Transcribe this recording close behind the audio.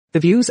The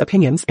views,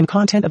 opinions, and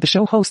content of the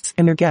show hosts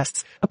and their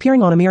guests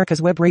appearing on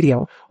America's Web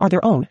Radio are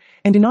their own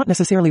and do not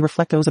necessarily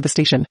reflect those of the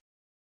station.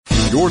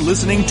 You're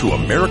listening to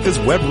America's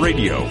Web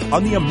Radio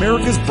on the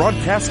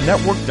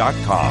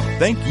AmericasBroadcastNetwork.com.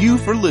 Thank you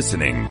for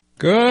listening.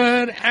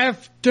 Good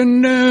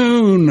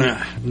afternoon,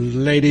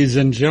 ladies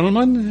and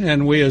gentlemen,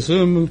 and we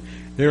assume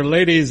there are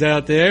ladies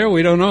out there.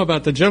 We don't know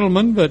about the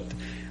gentlemen, but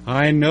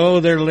I know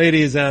there are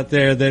ladies out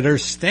there that are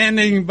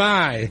standing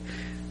by,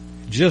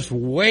 just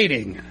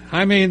waiting.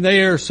 I mean,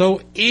 they are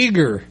so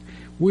eager.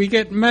 We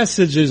get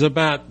messages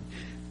about,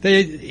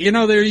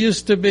 there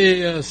used to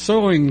be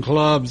sewing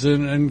clubs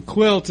and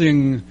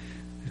quilting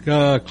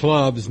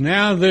clubs.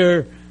 Now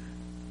they're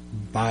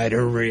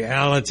Biter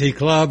reality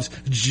clubs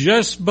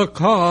just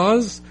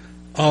because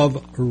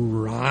of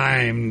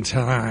Rhyme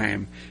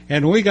Time.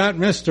 And we got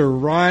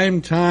Mr.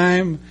 Rhyme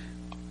Time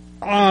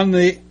on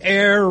the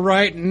air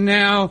right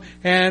now,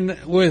 and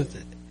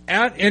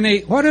without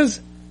any, what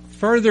does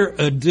further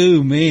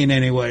ado mean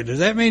anyway? Does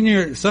that mean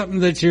you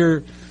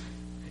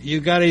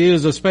got to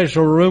use a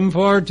special room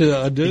for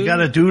to ado? You got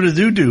to do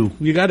to do.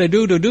 You got to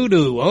do to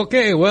do.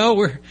 Okay, well,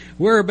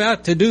 we're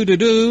about to do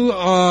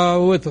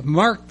with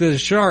Mark the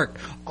Shark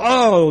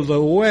all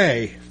the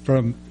way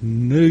from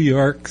New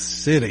York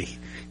City.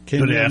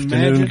 Good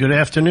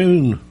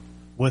afternoon.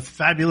 With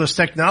fabulous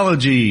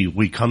technology,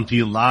 we come to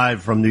you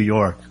live from New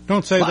York.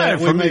 Don't say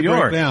that. We may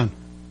break down.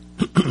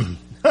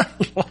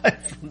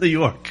 Live from New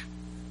York.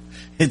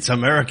 It's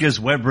America's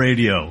Web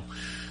Radio,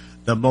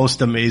 the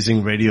most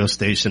amazing radio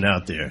station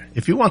out there.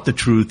 If you want the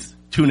truth,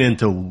 tune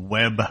into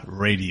Web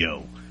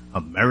Radio,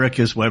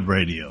 America's Web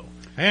Radio.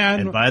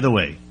 And by the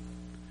way,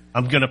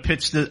 I'm going to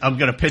pitch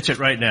it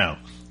right now.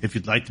 If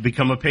you'd like to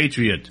become a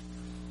patriot,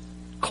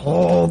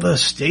 call the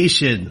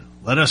station.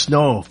 Let us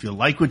know if you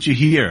like what you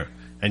hear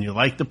and you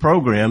like the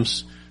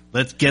programs.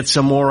 Let's get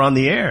some more on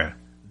the air.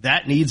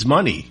 That needs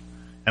money.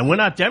 And we're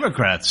not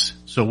Democrats,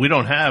 so we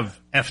don't have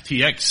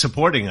FTX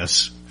supporting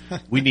us.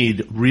 We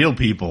need real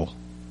people.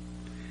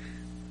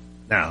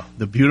 Now,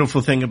 the beautiful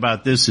thing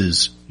about this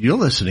is you're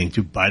listening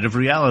to Bite of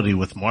Reality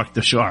with Mark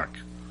the Shark.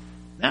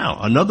 Now,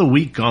 another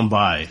week gone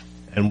by,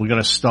 and we're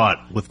going to start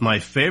with my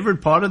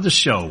favorite part of the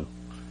show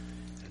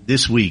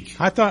this week.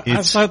 I thought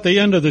the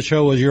end of the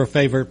show was your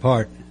favorite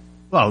part.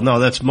 Well, no,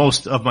 that's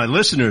most of my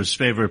listeners'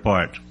 favorite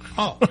part.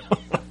 Oh.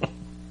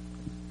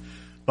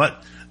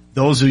 But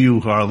those of you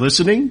who are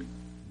listening,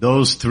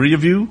 those three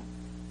of you,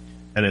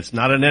 and it's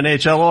not an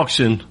NHL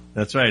auction.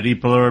 That's right. E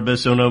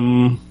pluribus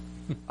unum,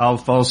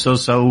 Alfonso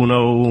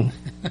uno.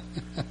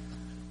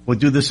 We'll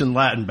do this in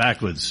Latin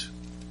backwards.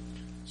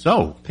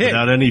 So,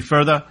 without any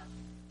further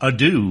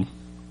ado,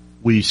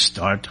 we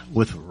start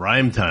with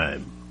Rhyme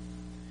Time.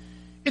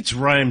 It's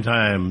Rhyme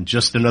Time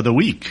just another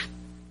week,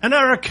 and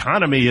our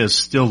economy is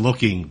still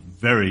looking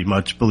very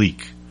much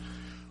bleak.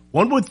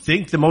 One would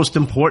think the most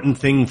important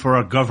thing for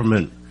our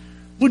government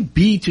would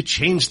be to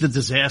change the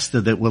disaster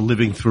that we're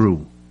living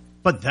through.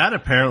 But that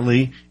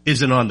apparently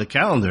isn't on the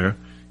calendar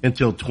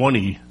until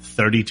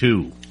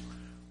 2032.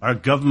 Our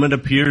government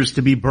appears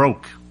to be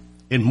broke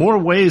in more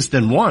ways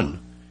than one.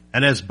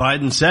 And as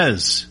Biden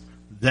says,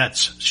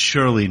 that's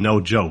surely no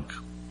joke.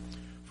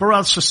 For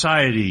our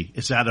society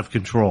is out of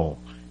control,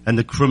 and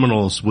the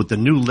criminals with the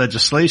new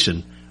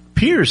legislation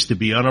appears to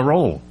be on a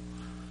roll.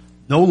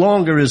 No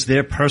longer is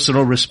there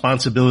personal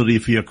responsibility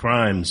for your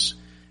crimes.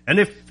 And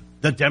if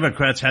the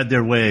Democrats had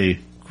their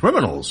way,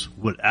 criminals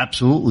would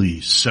absolutely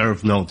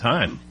serve no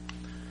time.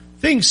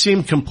 Things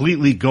seem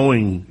completely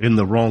going in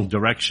the wrong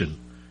direction,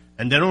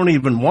 and they don't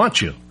even want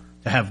you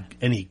to have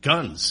any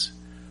guns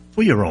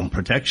for your own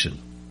protection.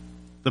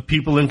 The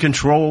people in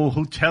control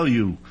who tell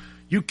you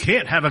you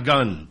can't have a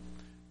gun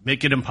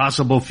make it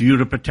impossible for you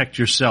to protect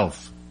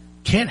yourself.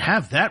 Can't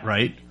have that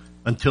right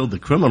until the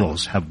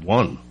criminals have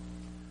won.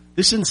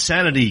 This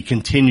insanity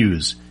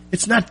continues.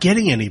 It's not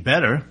getting any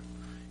better.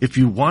 If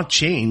you want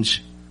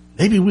change,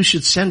 maybe we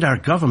should send our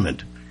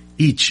government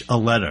each a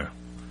letter.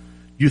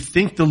 You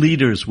think the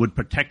leaders would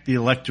protect the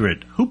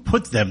electorate. Who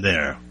put them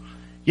there?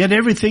 Yet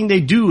everything they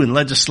do in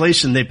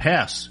legislation they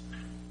pass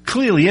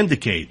clearly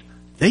indicate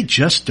they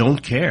just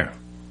don't care.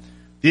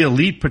 The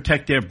elite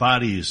protect their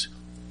bodies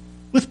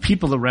with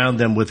people around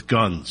them with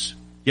guns.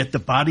 Yet the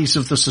bodies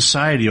of the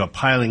society are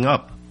piling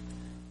up.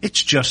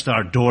 It's just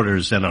our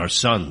daughters and our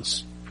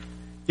sons.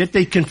 Yet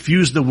they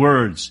confuse the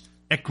words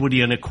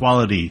equity and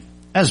equality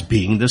as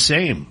being the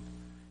same.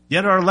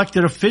 Yet our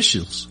elected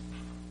officials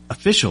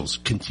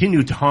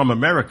continue to harm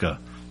America,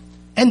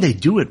 and they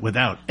do it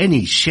without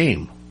any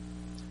shame.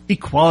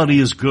 Equality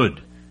is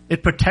good.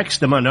 It protects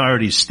the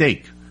minority's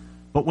stake.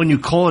 But when you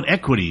call it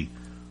equity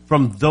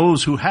from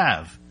those who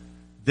have,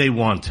 they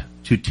want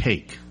to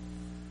take.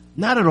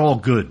 Not at all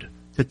good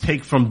to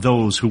take from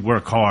those who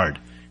work hard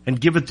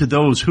and give it to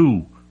those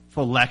who,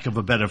 for lack of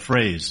a better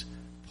phrase,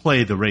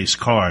 play the race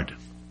card.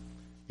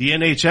 The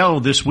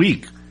NHL this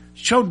week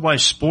showed why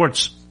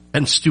sports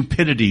and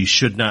stupidity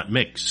should not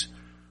mix.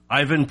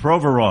 Ivan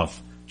Provorov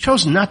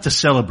chose not to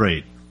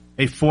celebrate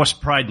a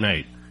forced pride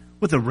night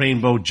with a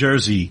rainbow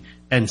jersey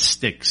and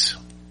sticks.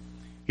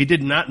 He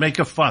did not make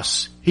a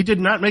fuss. He did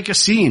not make a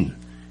scene.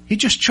 He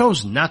just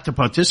chose not to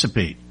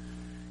participate.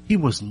 He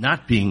was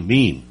not being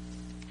mean.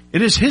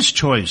 It is his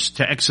choice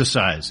to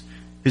exercise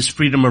his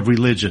freedom of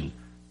religion.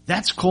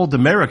 That's called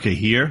America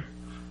here.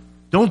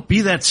 Don't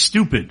be that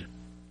stupid.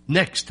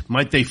 Next,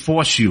 might they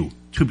force you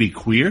to be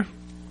queer?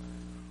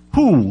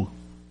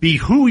 Be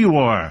who you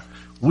are.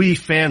 We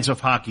fans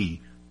of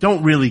hockey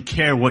don't really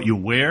care what you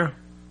wear.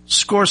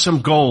 Score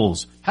some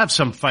goals. Have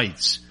some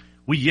fights.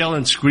 We yell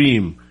and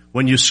scream.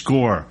 When you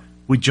score,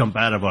 we jump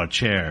out of our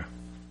chair.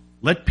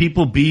 Let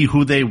people be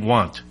who they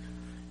want.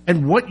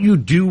 And what you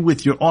do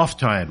with your off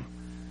time,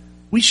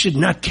 we should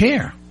not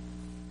care.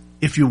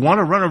 If you want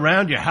to run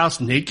around your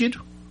house naked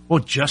or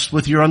just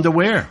with your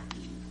underwear.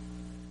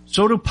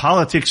 So to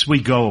politics we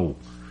go.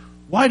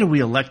 Why do we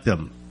elect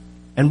them?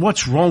 And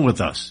what's wrong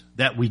with us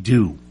that we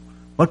do?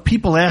 But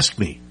people ask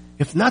me,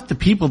 if not the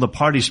people the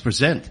parties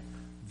present,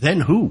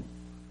 then who?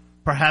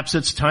 Perhaps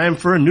it's time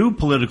for a new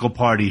political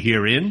party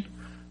herein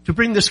to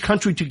bring this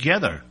country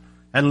together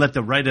and let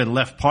the right and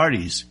left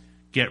parties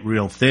get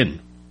real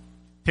thin.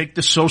 Take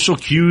the social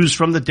cues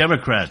from the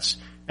Democrats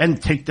and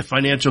take the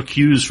financial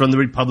cues from the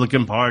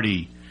Republican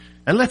Party.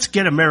 And let's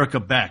get America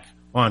back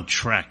on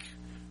track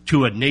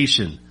to a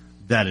nation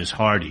that is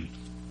hardy.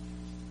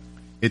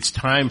 It's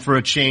time for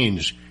a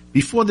change.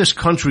 Before this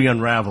country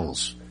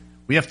unravels,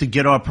 we have to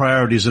get our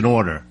priorities in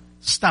order,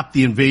 stop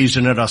the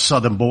invasion at our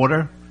southern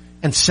border,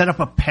 and set up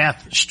a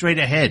path straight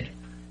ahead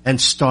and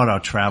start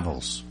our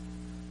travels.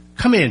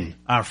 Come in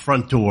our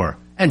front door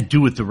and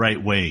do it the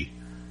right way.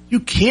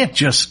 You can't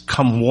just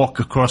come walk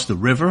across the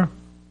river,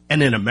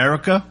 and in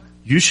America,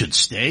 you should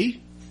stay.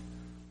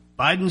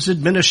 Biden's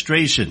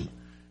administration,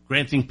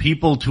 granting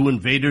people to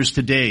invaders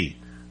today,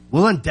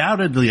 will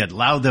undoubtedly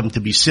allow them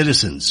to be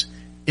citizens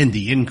in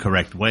the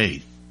incorrect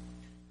way.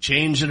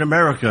 Change in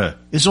America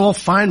is all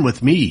fine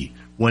with me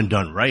when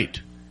done right,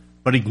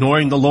 but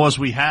ignoring the laws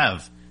we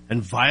have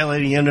and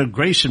violating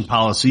immigration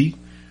policy,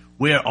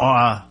 where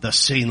are the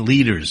sane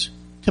leaders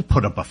to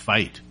put up a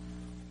fight?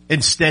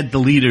 Instead, the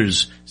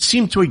leaders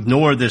seem to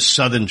ignore this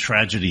southern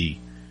tragedy,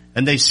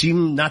 and they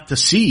seem not to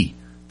see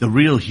the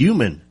real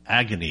human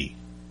agony.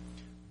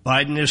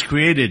 Biden has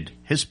created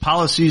his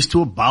policies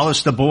to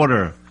abolish the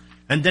border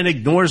and then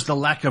ignores the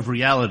lack of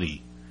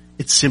reality.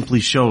 It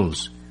simply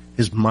shows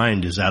his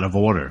mind is out of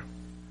order.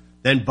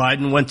 Then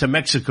Biden went to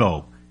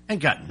Mexico and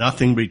got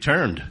nothing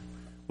returned.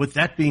 With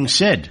that being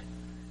said,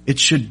 it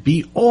should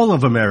be all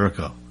of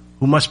America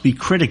who must be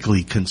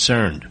critically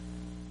concerned.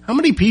 How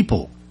many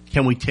people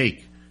can we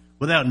take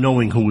without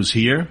knowing who was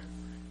here?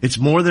 It's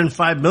more than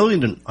 5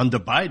 million under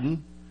Biden.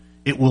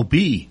 It will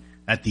be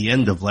at the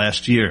end of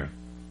last year.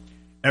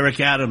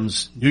 Eric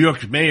Adams, New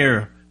York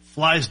mayor,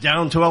 flies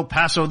down to El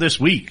Paso this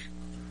week.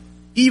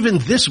 Even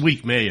this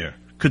week, mayor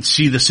could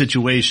see the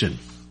situation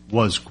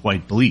was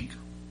quite bleak.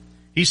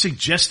 He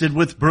suggested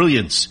with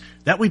brilliance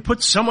that we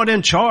put someone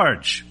in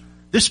charge.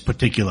 This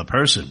particular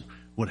person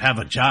would have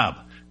a job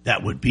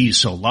that would be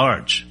so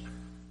large.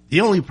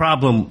 The only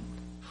problem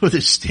with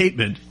his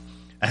statement,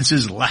 as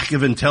his lack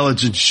of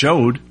intelligence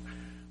showed,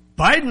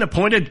 Biden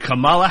appointed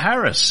Kamala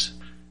Harris,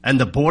 and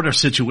the border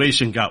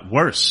situation got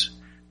worse.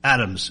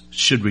 Adams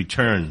should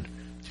return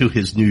to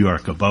his New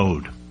York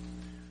abode.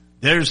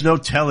 There's no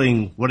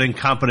telling what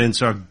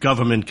incompetence our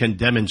government can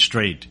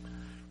demonstrate.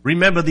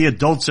 Remember, the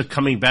adults are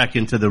coming back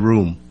into the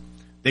room.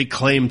 They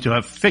claim to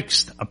have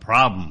fixed a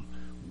problem.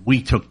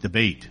 We took the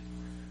bait.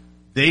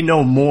 They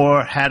no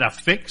more had a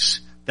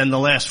fix than the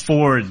last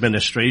 4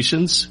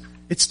 administrations.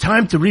 It's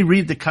time to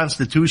reread the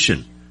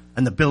Constitution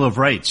and the Bill of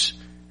Rights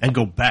and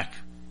go back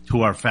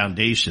to our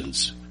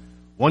foundations.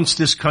 Once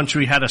this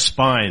country had a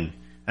spine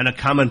and a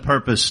common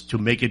purpose to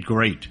make it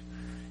great.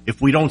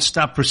 If we don't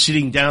stop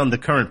proceeding down the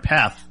current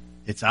path,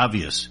 it's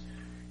obvious.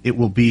 It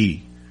will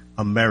be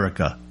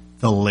America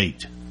the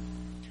late.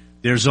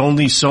 There's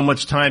only so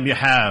much time you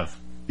have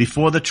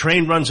before the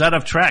train runs out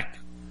of track.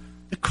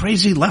 The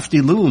crazy lefty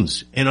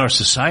loons in our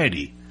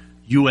society,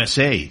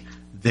 USA,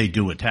 they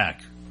do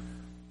attack.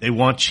 They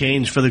want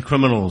change for the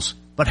criminals,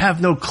 but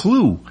have no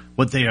clue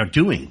what they are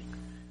doing.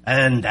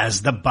 And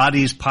as the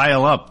bodies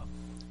pile up,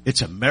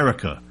 it's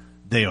America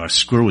they are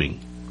screwing.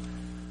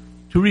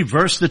 To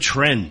reverse the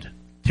trend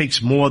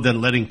takes more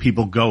than letting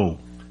people go.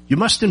 You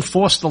must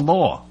enforce the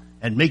law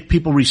and make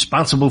people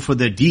responsible for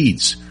their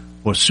deeds,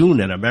 or soon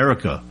in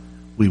America,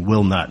 we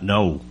will not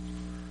know.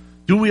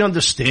 Do we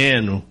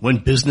understand when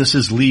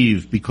businesses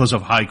leave because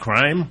of high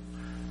crime?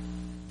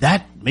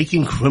 That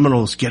making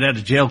criminals get out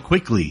of jail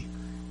quickly.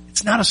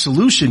 It's not a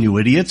solution, you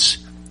idiots.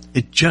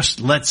 It just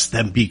lets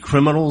them be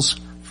criminals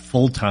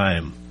full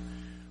time.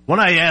 When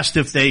I asked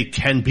if they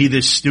can be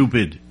this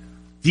stupid,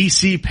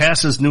 D.C.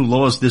 passes new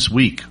laws this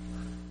week,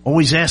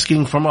 always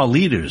asking from our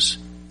leaders.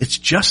 It's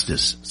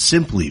justice,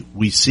 simply,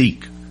 we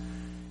seek.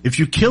 If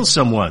you kill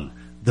someone,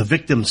 the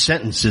victim's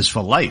sentence is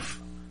for life.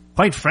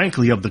 Quite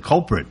frankly, of the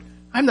culprit,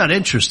 I'm not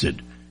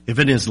interested if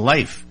in his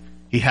life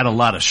he had a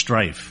lot of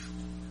strife.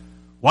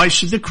 Why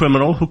should the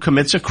criminal who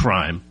commits a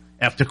crime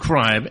after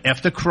crime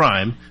after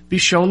crime be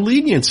shown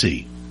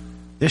leniency?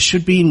 there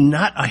should be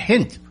not a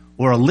hint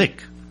or a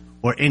lick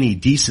or any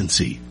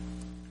decency.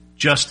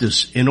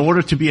 Justice, in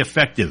order to be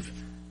effective,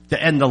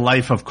 to end the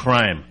life of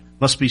crime,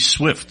 must be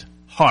swift,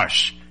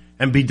 harsh,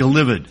 and be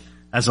delivered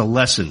as a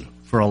lesson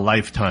for a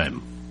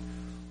lifetime.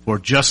 For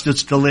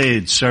justice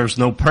delayed serves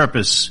no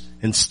purpose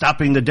in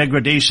stopping the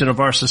degradation of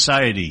our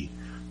society.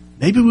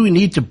 Maybe we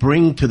need to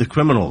bring to the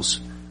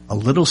criminals a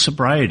little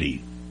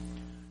sobriety.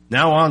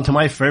 Now on to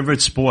my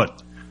favorite sport,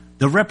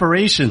 the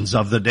reparations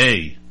of the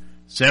day.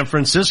 San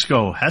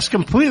Francisco has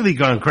completely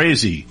gone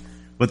crazy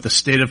with the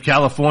state of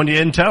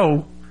California in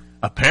tow,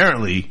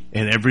 apparently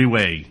in every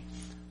way.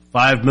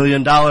 $5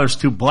 million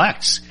to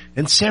blacks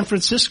in San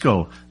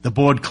Francisco, the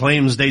board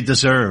claims they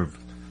deserve.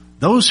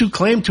 Those who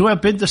claim to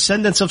have been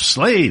descendants of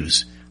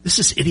slaves, this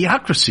is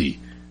idiocracy.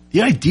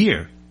 The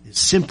idea is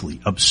simply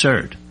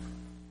absurd.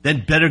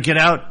 Then better get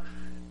out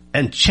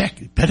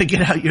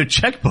your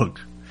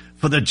checkbook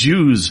for the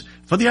Jews,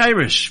 for the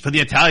Irish, for the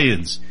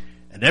Italians,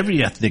 and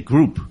every ethnic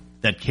group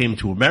that came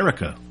to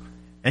America.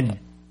 And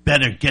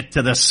better get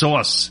to the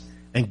source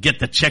and get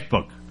the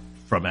checkbook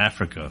from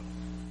Africa.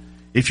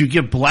 If you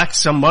give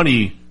blacks some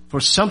money for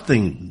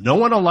something no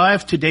one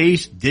alive today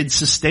did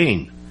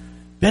sustain,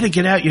 better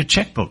get out your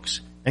checkbooks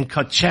and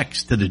cut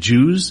checks to the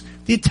Jews,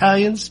 the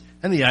Italians,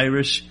 and the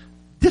Irish.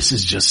 This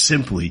is just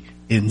simply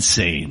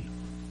insane.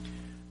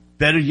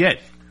 Better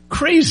yet,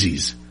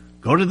 crazies,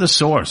 go to the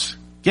source.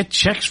 Get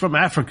checks from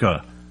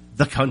Africa,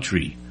 the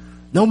country.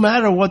 No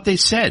matter what they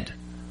said,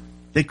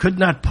 they could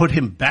not put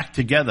him back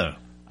together.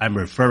 I'm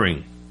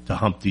referring to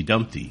Humpty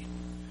Dumpty.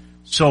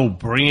 So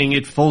bringing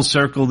it full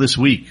circle this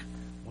week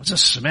was a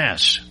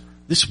smash.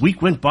 This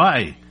week went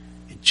by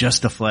in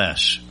just a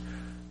flash.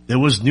 There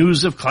was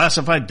news of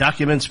classified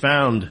documents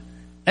found,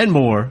 and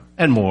more,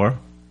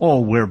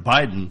 all where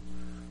Biden,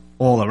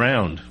 all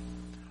around.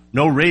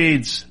 No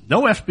raids,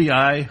 no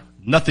FBI,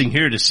 nothing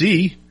here to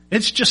see.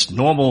 It's just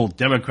normal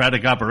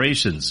democratic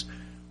operations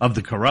of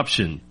the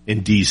corruption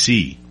in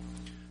D.C.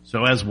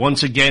 So as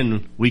once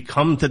again we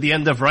come to the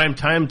end of rhyme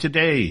time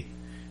today,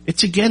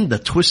 it's again the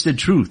twisted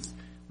truth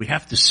we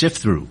have to sift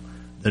through,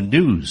 the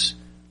news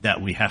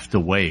that we have to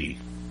weigh.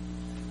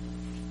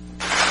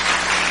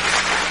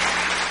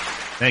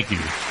 Thank you.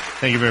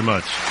 Thank you very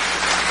much.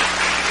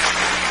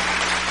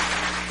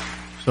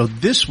 So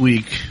this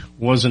week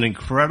was an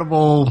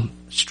incredible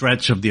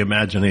stretch of the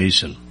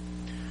imagination.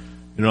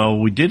 You know,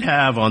 we did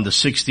have on the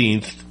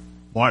 16th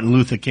Martin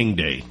Luther King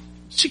Day,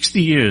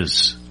 60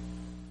 years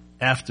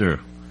after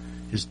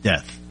his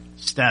death.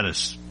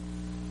 Status.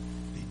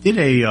 They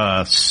did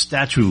a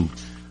statue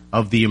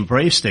of the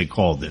Embrace, they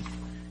called it,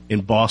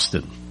 in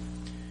Boston.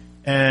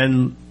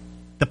 And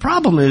the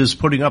problem is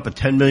putting up a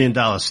 $10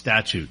 million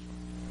statue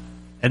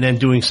and then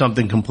doing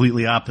something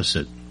completely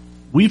opposite.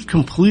 We've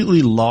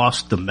completely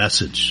lost the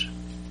message.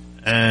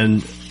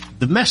 And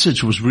the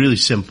message was really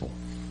simple.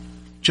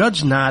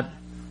 Judge not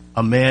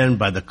a man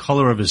by the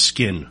color of his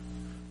skin,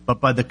 but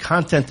by the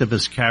content of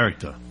his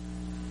character.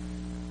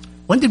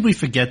 When did we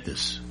forget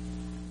this?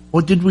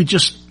 Or did we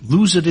just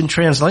lose it in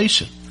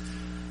translation?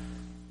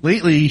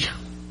 Lately,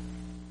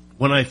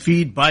 when I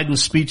feed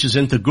Biden's speeches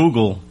into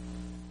Google,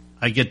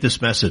 I get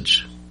this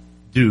message.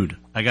 Dude,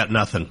 I got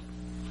nothing.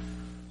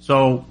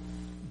 So,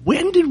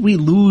 when did we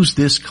lose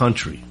this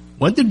country?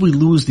 When did we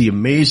lose the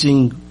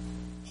amazing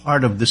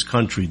part of this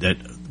country that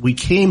we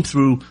came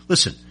through?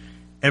 Listen,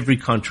 every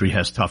country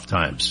has tough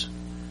times.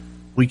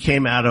 We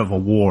came out of a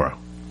war.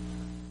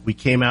 We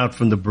came out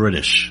from the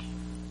British.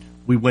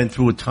 We went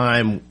through a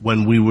time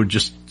when we were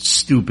just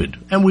stupid,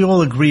 and we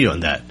all agree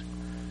on that.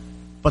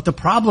 But the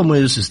problem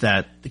is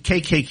that the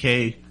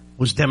KKK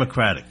was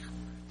Democratic.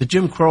 The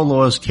Jim Crow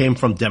laws came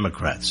from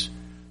Democrats.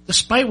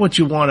 Despite what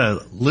you want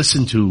to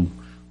listen to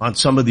on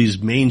some of these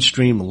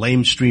mainstream,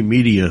 lamestream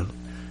media,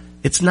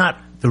 it's not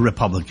the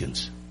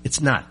Republicans.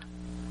 It's not.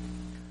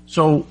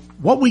 So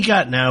what we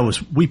got now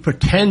is we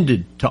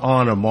pretended to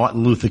honor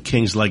Martin Luther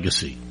King's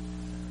legacy.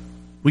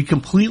 We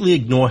completely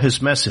ignore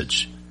his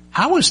message.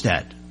 How is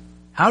that?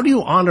 How do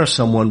you honor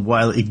someone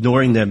while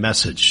ignoring their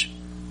message?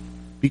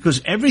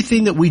 Because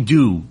everything that we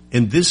do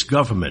in this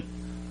government,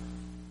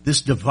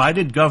 this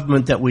divided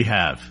government that we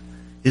have,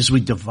 is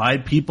we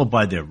divide people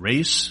by their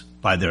race,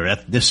 by their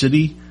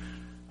ethnicity.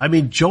 I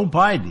mean, Joe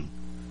Biden.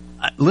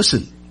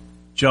 Listen,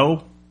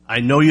 Joe,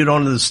 I know you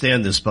don't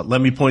understand this, but let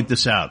me point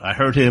this out. I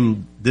heard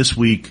him this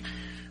week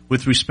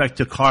with respect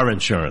to car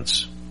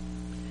insurance.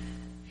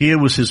 Here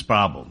was his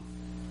problem.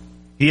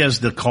 He has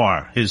the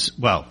car,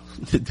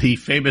 the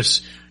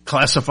famous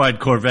classified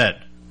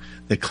Corvette,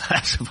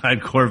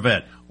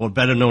 or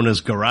better known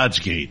as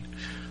GarageGate.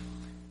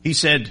 He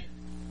said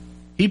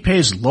he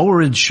pays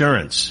lower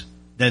insurance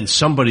than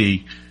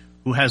somebody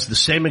who has the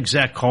same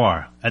exact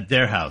car at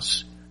their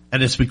house,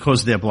 and it's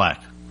because they're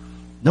black.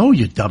 No,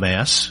 you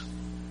dumbass.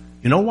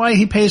 You know why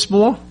he pays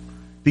more?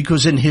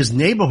 Because in his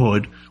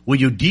neighborhood, where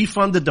you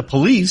defunded the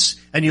police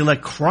and you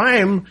let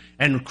crime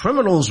and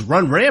criminals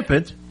run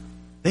rampant,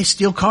 they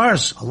steal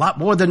cars a lot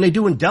more than they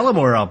do in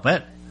Delaware, I'll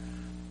bet.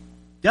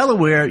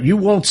 Delaware, you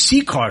won't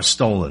see cars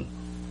stolen.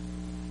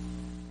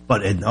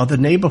 But in other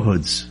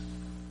neighborhoods,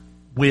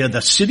 where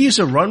the cities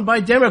are run by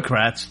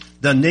Democrats,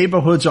 the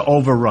neighborhoods are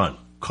overrun.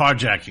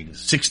 Carjackings,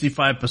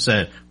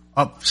 65%,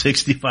 up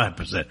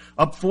 65%,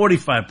 up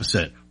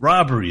 45%,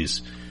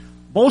 robberies.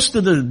 Most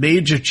of the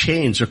major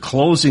chains are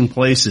closing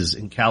places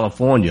in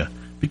California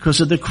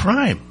because of the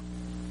crime.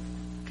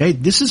 Okay,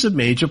 this is a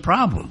major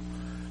problem.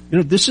 You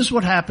know, this is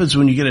what happens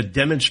when you get a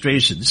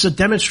demonstration. This is a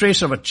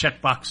demonstration of a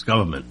checkbox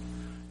government.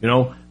 You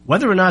know,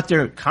 whether or not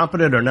they're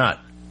competent or not,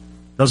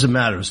 doesn't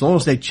matter. As long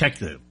as they check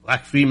the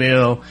black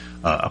female,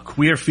 a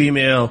queer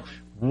female,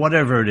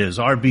 whatever it is,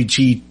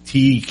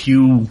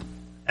 RBGTQ,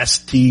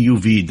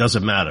 STUV,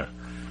 doesn't matter.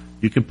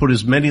 You can put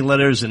as many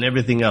letters and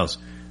everything else.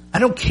 I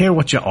don't care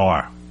what you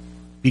are.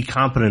 Be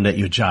competent at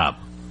your job.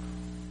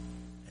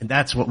 And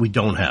that's what we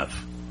don't have.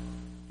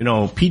 You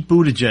know, Pete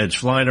Buttigieg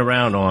flying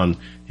around on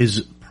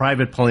his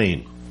private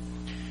plane.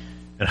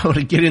 And I want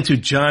to get into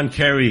John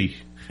Kerry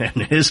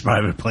and his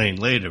private plane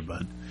later,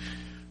 but,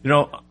 you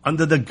know,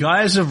 under the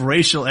guise of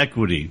racial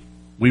equity,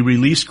 we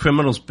release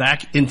criminals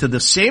back into the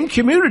same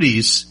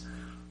communities,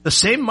 the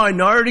same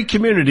minority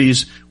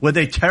communities where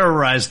they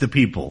terrorize the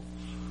people.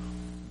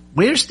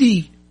 Where's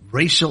the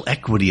racial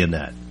equity in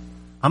that?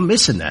 I'm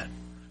missing that.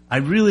 I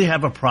really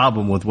have a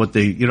problem with what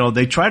they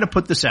try to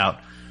put this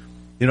out.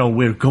 You know,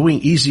 we're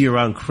going easier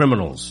on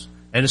criminals,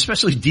 and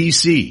especially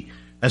DC,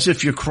 as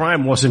if your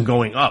crime wasn't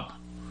going up.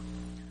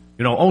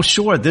 You know, oh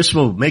sure, this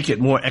will make it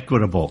more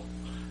equitable.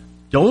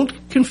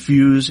 Don't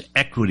confuse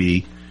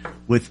equity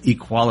with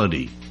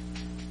equality.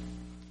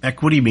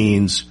 Equity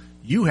means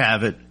you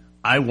have it,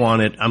 I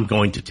want it, I'm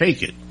going to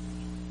take it.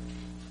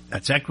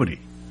 That's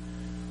equity.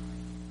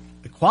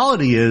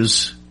 Equality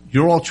is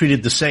you're all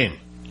treated the same.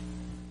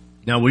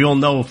 Now, we all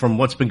know from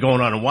what's been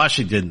going on in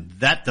Washington,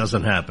 that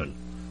doesn't happen.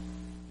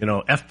 You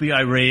know,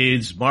 FBI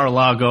raids,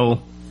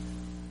 Mar-a-Lago,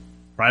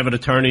 private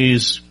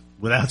attorneys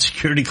without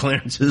security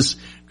clearances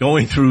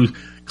going through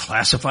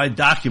classified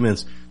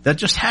documents that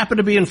just happen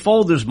to be in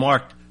folders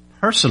marked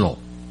personal.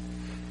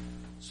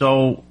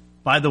 So,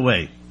 by the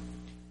way,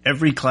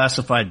 every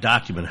classified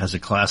document has a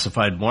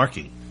classified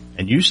marking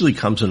and usually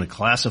comes in a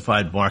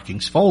classified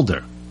markings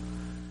folder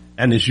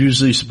and is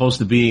usually supposed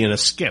to be in a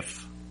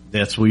SCIF.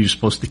 That's where you're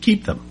supposed to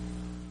keep them.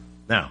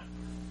 Now,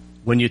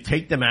 when you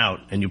take them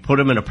out and you put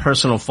them in a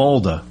personal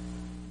folder,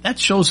 that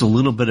shows a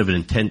little bit of an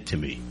intent to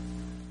me.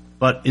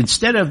 But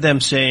instead of them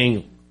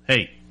saying,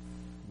 hey,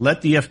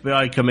 let the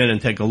FBI come in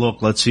and take a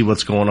look, let's see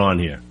what's going on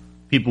here.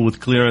 People with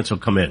clearance will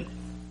come in.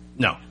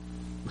 No.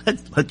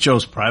 Let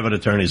Joe's private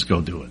attorneys go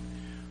do it.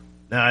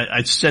 Now,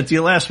 I said to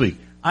you last week,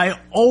 I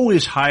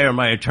always hire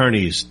my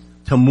attorneys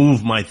to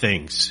move my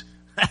things.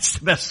 That's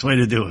the best way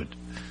to do it.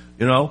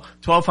 You know,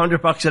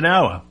 $1,200 an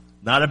hour.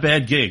 Not a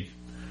bad gig.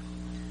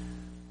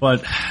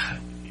 But,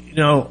 you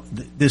know,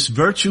 this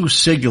virtue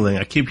signaling,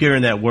 I keep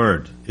hearing that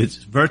word. It's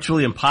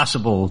virtually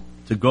impossible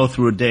to go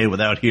through a day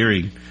without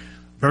hearing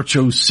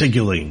virtue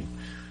signaling.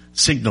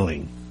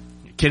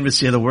 You can't even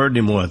say the word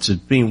anymore. It's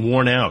being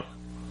worn out.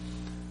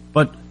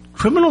 But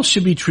criminals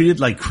should be treated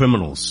like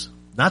criminals,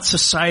 not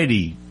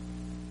society.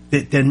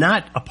 They're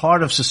not a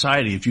part of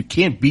society. If you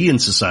can't be in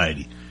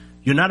society,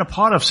 you're not a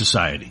part of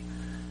society.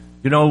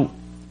 You know,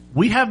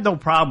 we have no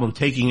problem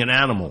taking an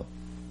animal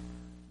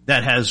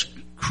that has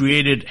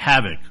created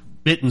havoc,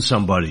 bitten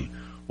somebody,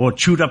 or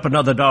chewed up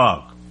another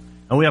dog.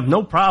 And we have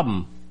no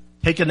problem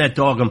taking that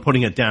dog and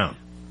putting it down.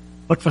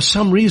 But for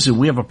some reason,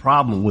 we have a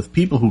problem with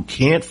people who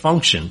can't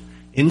function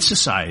in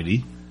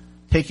society,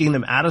 taking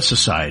them out of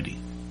society.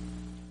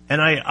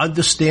 And I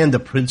understand the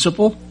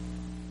principle,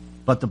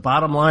 but the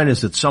bottom line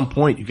is at some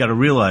point you got to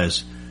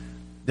realize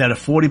that a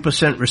 40%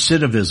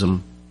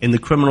 recidivism in the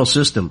criminal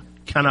system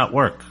cannot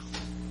work.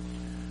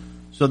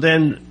 So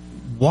then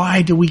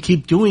why do we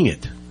keep doing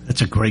it?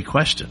 That's a great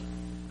question.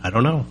 I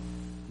don't know.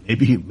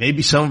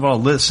 Maybe some of our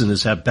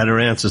listeners have better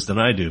answers than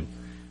I do.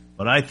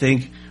 But I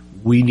think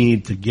we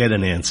need to get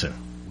an answer.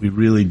 We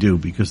really do,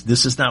 because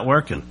this is not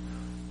working.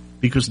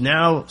 Because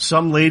now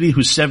some lady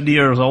who's 70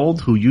 years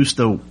old who used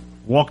to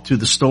walk to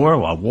the store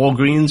or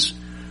Walgreens,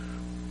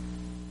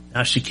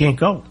 now she can't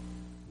go.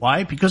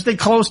 Why? Because they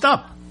closed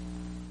up.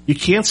 You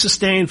can't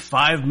sustain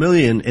 $5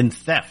 million in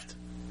theft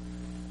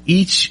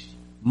each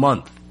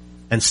month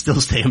and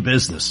still stay in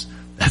business.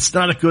 That's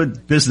not a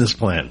good business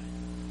plan.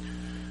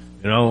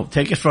 You know,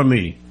 take it from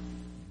me.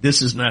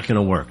 This is not going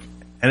to work.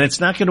 And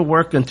it's not going to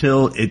work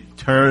until it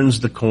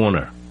turns the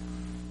corner.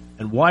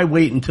 And why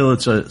wait until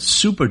it's a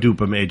super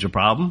duper major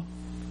problem?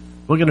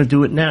 We're going to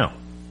do it now.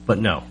 But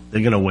no, they're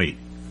going to wait.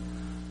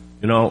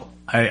 You know,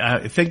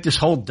 I think this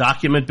whole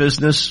document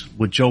business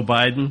with Joe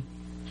Biden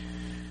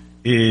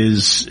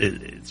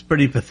it's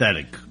pretty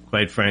pathetic,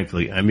 quite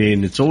frankly. I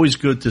mean, it's always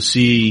good to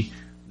see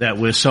that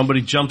where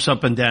somebody jumps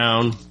up and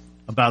down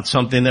about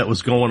something that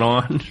was going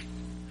on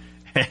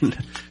and,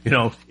 you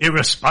know,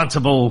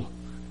 irresponsible.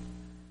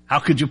 How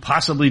could you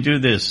possibly do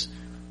this?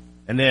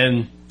 And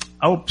then,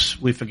 oops,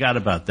 we forgot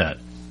about that.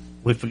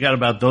 We forgot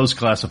about those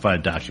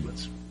classified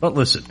documents. But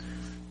listen,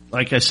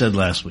 like I said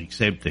last week,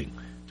 same thing.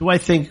 Do I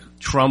think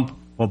Trump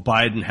or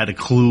Biden had a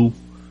clue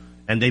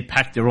and they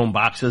packed their own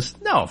boxes?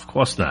 No, of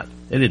course not.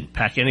 They didn't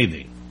pack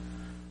anything.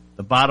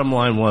 The bottom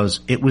line was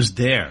it was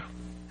there,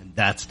 and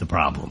that's the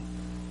problem.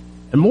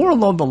 And more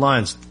along the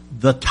lines,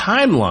 the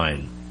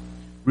timeline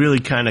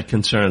really kind of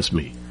concerns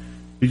me.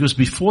 Because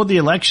before the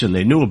election,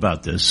 they knew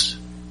about this,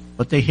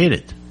 but they hid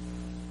it.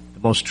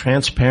 The most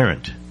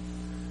transparent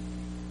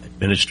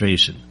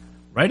administration.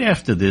 Right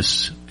after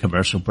this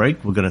commercial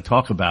break, we're going to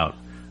talk about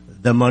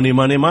the money,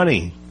 money,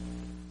 money.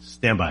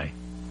 Stand by.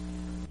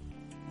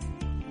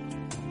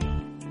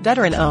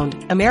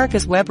 Veteran-owned,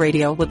 America's Web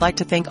Radio would like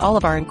to thank all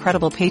of our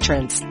incredible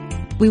patrons.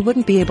 We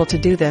wouldn't be able to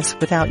do this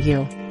without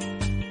you.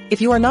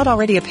 If you are not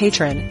already a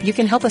patron, you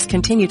can help us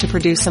continue to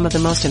produce some of the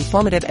most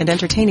informative and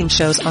entertaining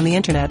shows on the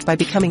internet by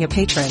becoming a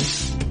patron.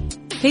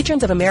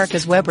 Patrons of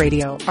America's Web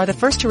Radio are the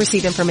first to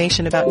receive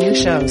information about new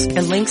shows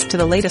and links to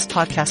the latest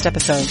podcast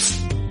episodes.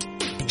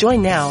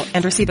 Join now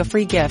and receive a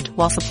free gift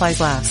while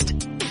supplies last.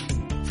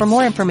 For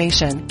more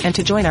information and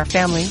to join our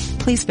family,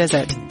 please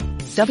visit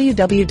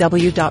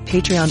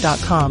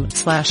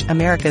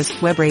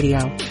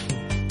www.patreon.com/americaswebradio.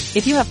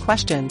 If you have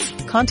questions,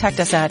 contact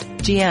us at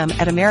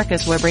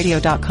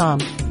gm@americaswebradio.com.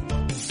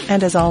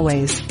 And as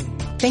always,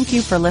 thank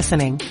you for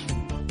listening.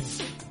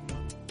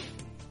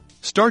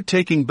 Start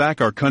taking back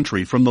our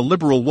country from the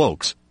liberal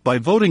wokes by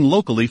voting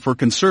locally for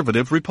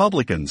conservative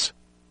Republicans.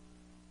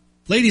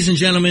 Ladies and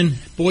gentlemen,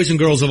 boys and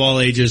girls of all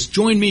ages,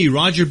 join me,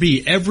 Roger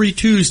B., every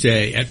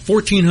Tuesday at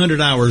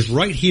 1400 hours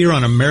right here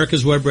on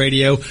America's Web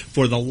Radio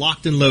for the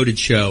Locked and Loaded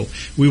Show.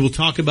 We will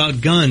talk about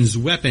guns,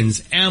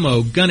 weapons,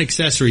 ammo, gun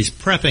accessories,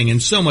 prepping,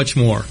 and so much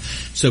more.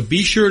 So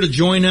be sure to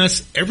join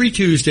us every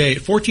Tuesday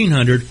at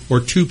 1400 or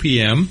 2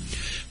 p.m.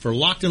 for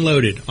Locked and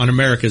Loaded on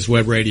America's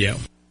Web Radio.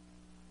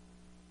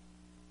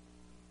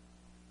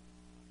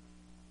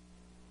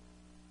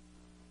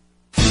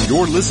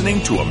 You're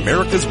listening to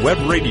America's Web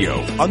Radio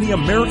on the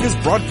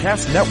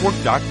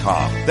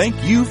AmericasBroadcastNetwork.com.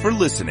 Thank you for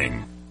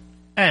listening.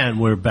 And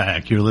we're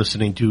back. You're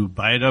listening to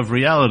Bite of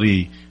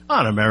Reality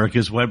on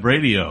America's Web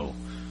Radio.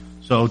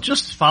 So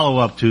just follow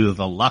up to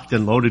the Locked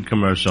and Loaded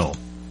commercial.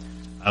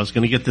 I was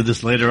going to get to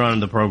this later on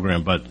in the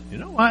program, but you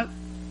know what?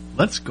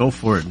 Let's go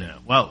for it now.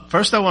 Well,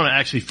 first I want to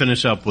actually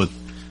finish up with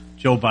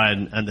Joe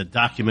Biden and the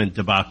document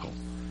debacle.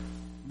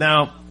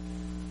 Now,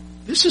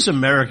 this is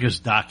America's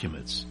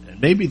documents.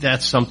 Maybe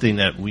that's something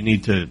that we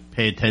need to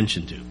pay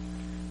attention to.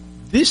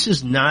 This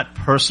is not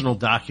personal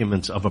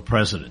documents of a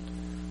president.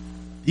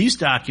 These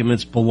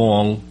documents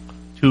belong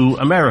to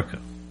America.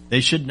 They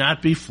should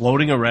not be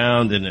floating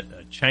around in a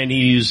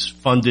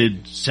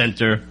Chinese-funded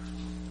center.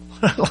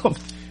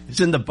 It's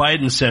in the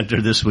Biden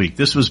Center this week.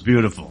 This was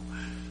beautiful.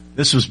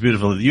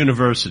 The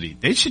university.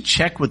 They should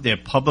check with their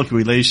public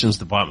relations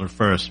department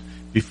first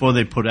before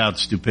they put out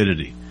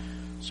stupidity.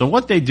 So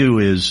what they do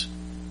is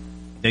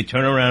they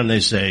turn around and they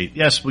say,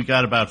 yes, we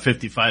got about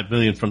 $55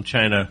 million from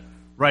China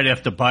right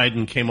after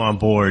Biden came on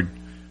board,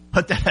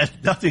 but that had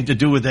nothing to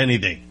do with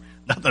anything.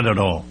 Nothing at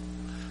all.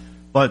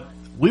 But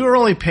we were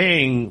only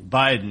paying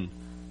Biden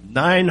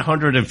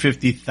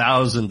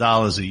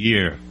 $950,000 a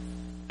year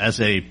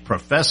as a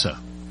professor.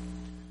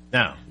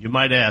 Now, you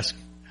might ask,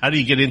 how do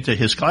you get into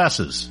his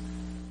classes?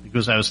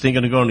 Because I was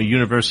thinking of going to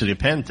University of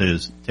Penn to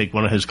take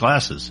one of his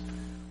classes.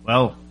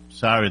 Well,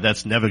 sorry,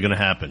 that's never going to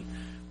happen.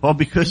 Well,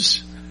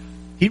 because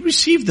he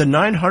received the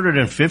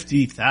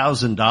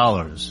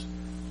 $950,000,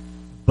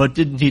 but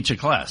didn't teach a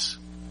class.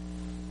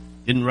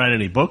 Didn't write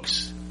any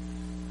books.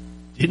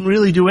 Didn't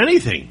really do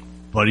anything,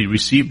 but he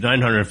received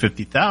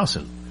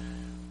 $950,000.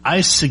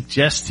 I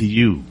suggest to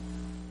you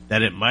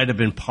that it might have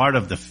been part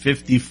of the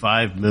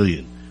 $55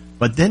 million.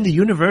 But then the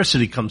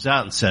university comes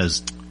out and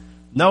says,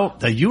 no,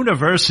 the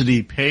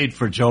university paid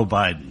for Joe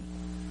Biden.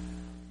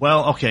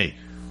 Well, okay,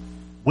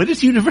 where did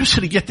the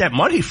university get that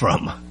money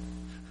from?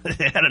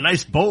 They had a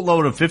nice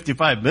boatload of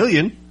 $55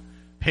 million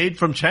paid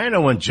from China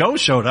when Joe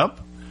showed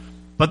up,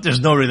 but there's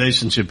no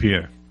relationship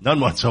here. None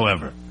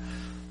whatsoever.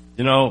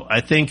 You know,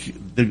 I think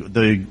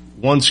the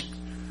once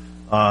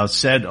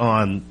said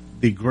on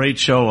the great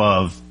show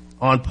of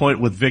On Point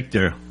with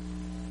Victor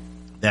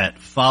that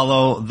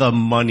follow the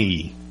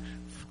money.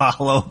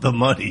 Follow the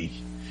money.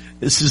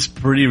 This is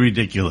pretty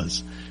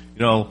ridiculous.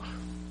 You know,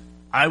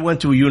 I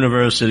went to a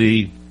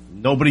university,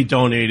 nobody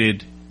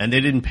donated, and they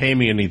didn't pay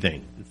me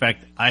anything. In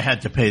fact, I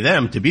had to pay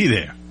them to be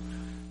there.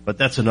 But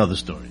that's another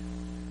story.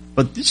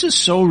 But this is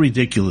so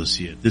ridiculous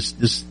here.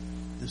 This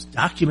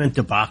document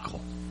debacle.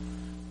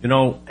 You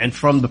know, and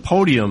from the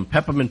podium,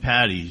 Peppermint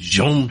Patty,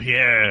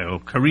 Jean-Pierre,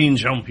 or Karine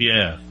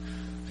Jean-Pierre.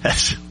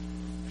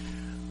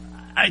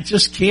 I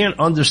just can't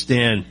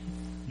understand.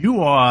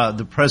 You are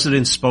the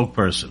president's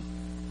spokesperson.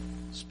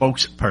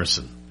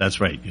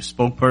 That's right. Your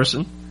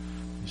spokesperson.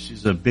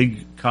 She's a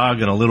big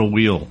cog in a little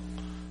wheel.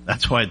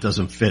 That's why it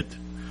doesn't fit.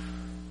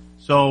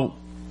 So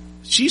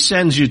she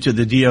sends you to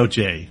the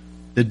DOJ.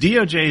 The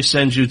DOJ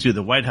sends you to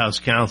the White House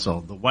counsel.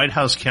 The White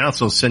House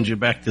counsel sends you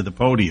back to the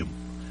podium.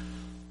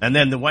 And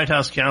then the White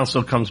House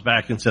counsel comes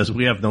back and says,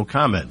 we have no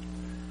comment.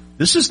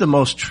 This is the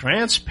most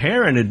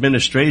transparent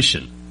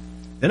administration.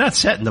 They're not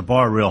setting the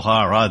bar real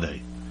high, are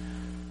they?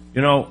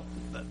 You know,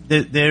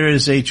 there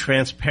is a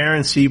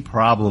transparency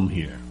problem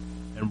here.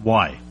 And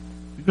why?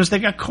 Because they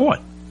got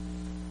caught.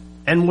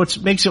 And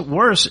what makes it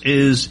worse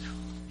is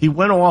he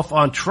went off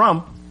on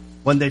Trump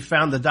when they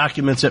found the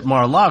documents at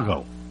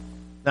Mar-a-Lago.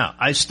 Now,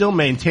 I still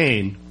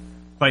maintain,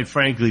 quite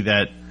frankly,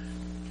 that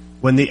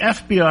when the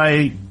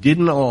FBI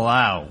didn't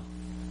allow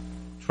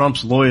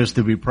Trump's lawyers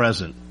to be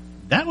present,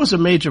 that was a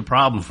major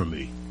problem for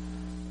me.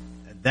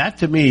 That,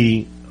 to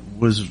me,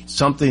 was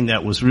something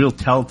that was real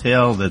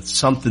telltale that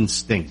something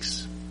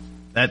stinks.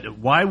 That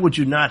why would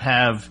you not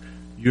have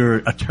your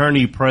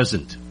attorney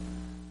present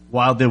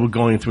while they were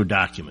going through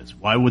documents?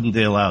 Why wouldn't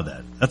they allow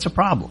that? That's a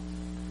problem.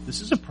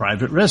 This is a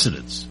private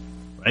residence,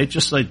 right?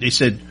 Just like they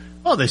said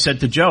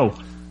to Joe,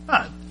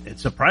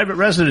 it's a private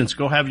residence.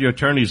 Go have your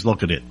attorneys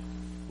look at it.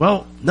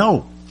 Well,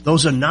 no,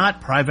 those are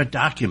not private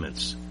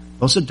documents.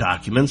 Those are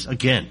documents,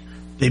 again,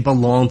 they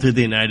belong to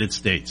the United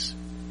States.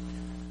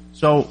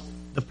 So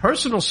the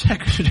personal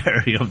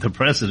secretary of the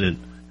president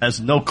has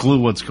no clue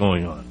what's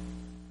going on.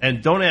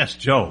 And don't ask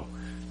Joe.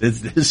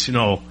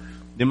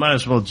 You might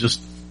as well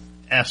just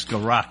ask a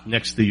rock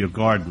next to your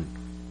garden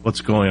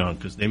what's going on,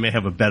 because they may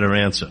have a better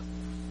answer.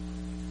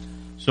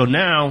 So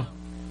now,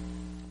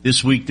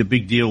 this week, the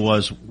big deal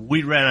was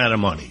we ran out of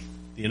money.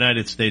 The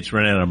United States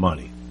ran out of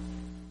money.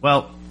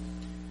 Well,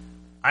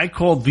 I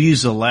called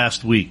Visa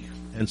last week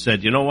and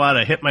said, you know what,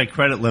 I hit my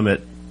credit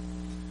limit.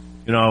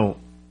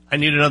 I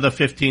need another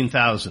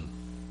 $15,000.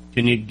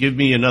 Can you give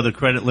me another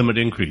credit limit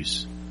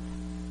increase?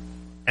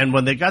 And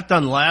when they got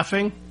done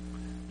laughing,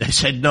 they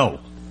said no.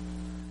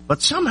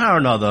 But somehow or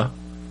another,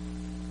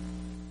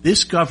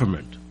 this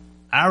government,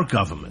 our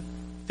government,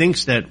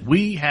 thinks that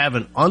we have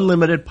an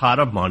unlimited pot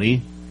of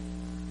money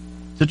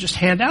to just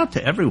hand out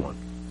to everyone.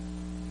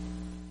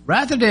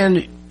 Rather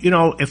than,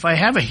 if I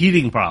have a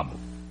heating problem,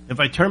 if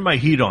I turn my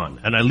heat on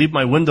and I leave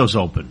my windows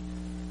open,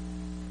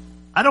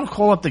 I don't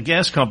call up the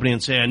gas company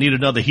and say I need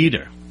another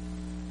heater.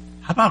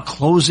 How about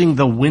closing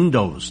the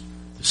windows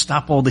to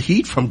stop all the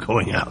heat from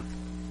going out?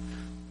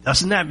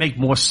 Doesn't that make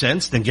more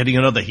sense than getting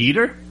another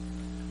heater?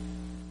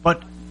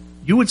 But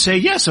you would say,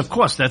 yes, of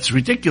course, that's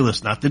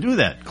ridiculous not to do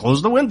that.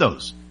 Close the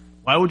windows.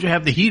 Why would you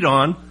have the heat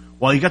on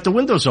while you got the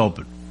windows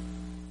open?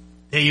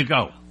 There you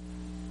go.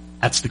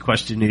 That's the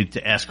question you need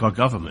to ask our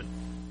government.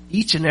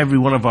 Each and every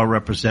one of our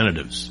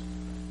representatives,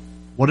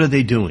 what are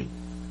they doing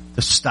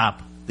to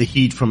stop the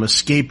heat from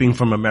escaping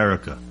from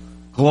America?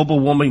 Global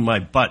warming, my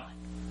butt.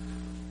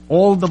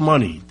 All the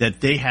money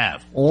that they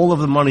have, all of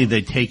the money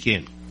they take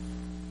in,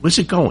 where's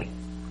it going?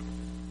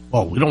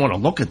 Well, we don't want to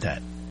look at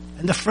that.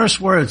 And the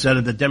first words out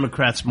of the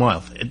Democrats'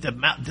 mouth,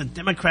 the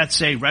Democrats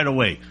say right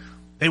away,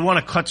 they want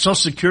to cut Social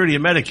Security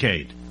and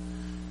Medicaid.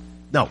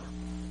 No.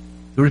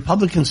 The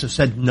Republicans have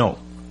said no.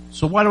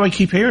 So why do I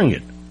keep hearing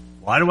it?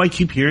 Why do I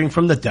keep hearing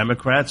from the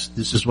Democrats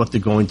this is what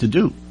they're going to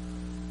do?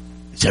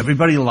 Is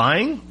everybody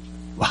lying?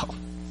 Well,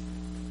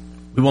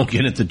 we won't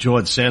get into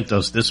George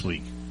Santos this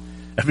week.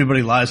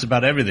 Everybody lies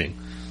about everything.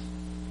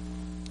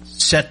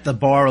 Set the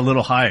bar a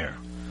little higher.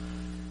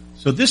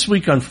 So this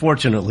week,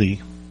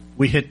 unfortunately,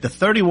 we hit the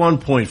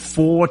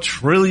 $31.4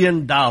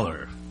 trillion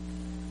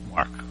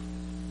mark.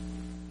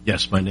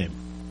 Yes, my name.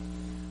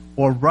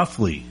 Or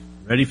roughly,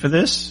 ready for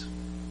this?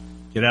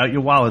 Get out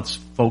your wallets,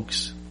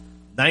 folks.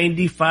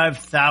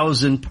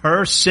 $95,000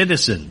 per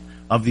citizen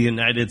of the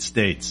United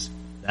States.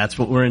 That's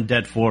what we're in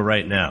debt for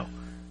right now.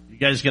 You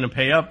guys going to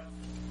pay up?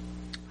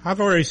 I've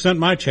already sent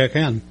my check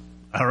in.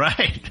 All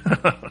right.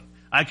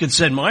 I could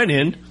send mine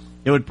in.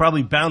 It would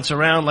probably bounce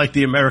around like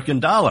the American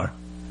dollar.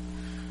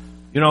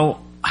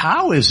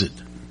 How is it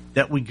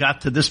that we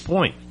got to this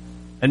point?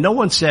 And no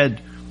one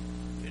said,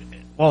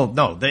 well,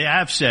 no, they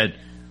have said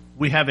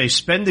we have a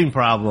spending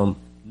problem,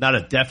 not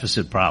a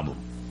deficit problem.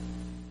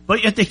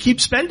 But yet they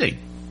keep spending.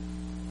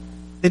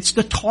 It's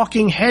the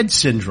talking head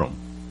syndrome.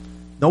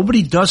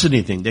 Nobody does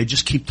anything. They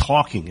just keep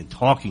talking and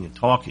talking and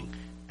talking.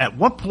 At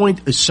what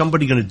point is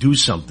somebody going to do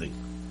something?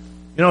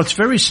 It's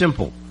very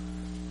simple.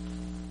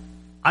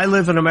 I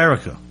live in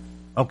America,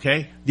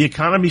 okay? The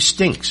economy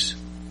stinks.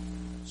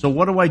 So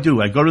what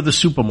do? I go to the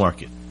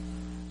supermarket.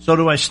 So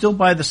do I still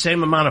buy the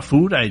same amount of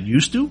food I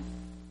used to?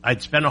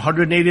 I'd spend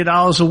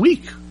 $180 a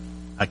week.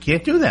 I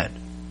can't do that.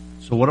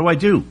 So what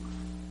do?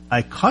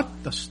 I cut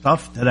the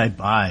stuff that I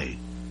buy.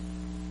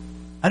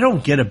 I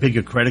don't get a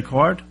bigger credit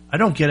card. I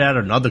don't get out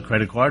another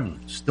credit card and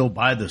still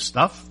buy the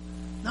stuff.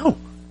 No,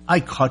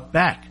 I cut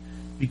back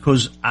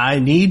because I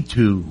need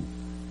to.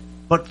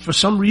 But for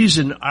some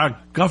reason, our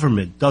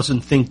government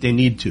doesn't think they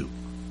need to.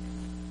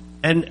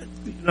 And,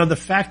 the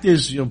fact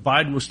is,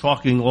 Biden was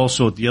talking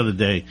also the other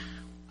day,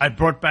 I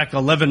brought back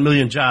 11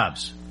 million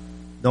jobs.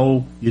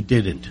 No, you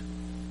didn't.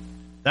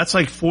 That's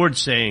like Ford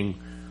saying,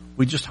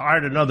 we just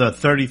hired another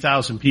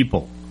 30,000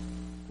 people.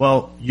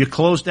 Well, you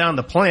closed down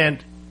the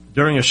plant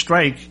during a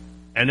strike,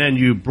 and then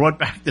you brought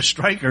back the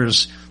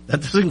strikers.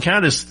 That doesn't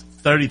count as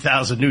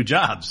 30,000 new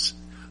jobs.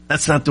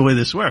 That's not the way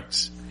this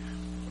works.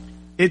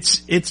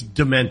 It's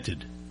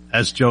demented,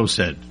 as Joe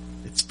said.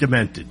 It's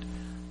demented.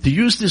 To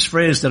use this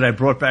phrase that I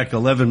brought back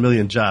 11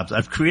 million jobs,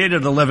 I've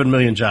created 11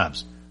 million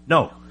jobs.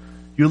 No,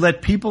 you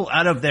let people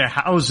out of their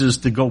houses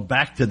to go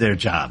back to their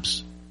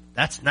jobs.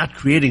 That's not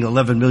creating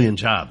 11 million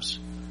jobs.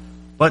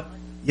 But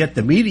yet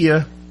the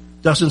media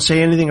doesn't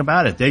say anything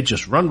about it. They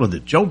just run with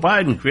it. Joe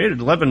Biden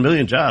created 11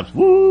 million jobs.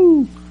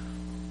 Woo!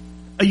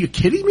 Are you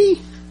kidding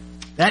me?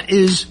 That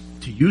is,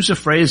 to use a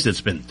phrase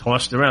that's been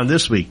tossed around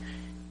this week,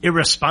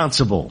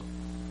 irresponsible.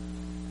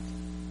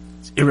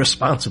 It's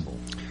irresponsible.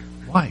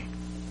 Why?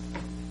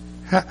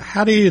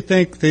 How do you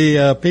think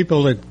the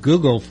people at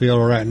Google feel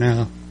right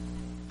now?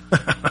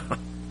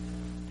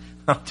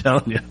 I'm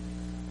telling you.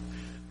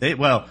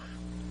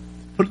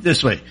 Put it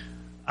this way.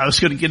 I was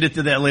going to get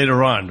into that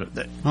later on.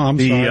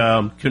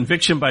 Sorry.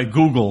 Conviction by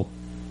Google,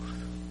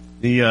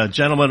 the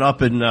gentleman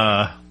up in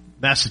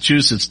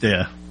Massachusetts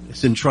there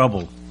is in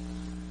trouble.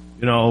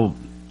 You know,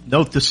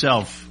 note to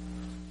self,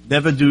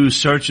 never do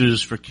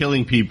searches for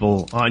killing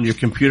people on your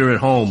computer at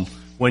home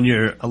when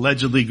you're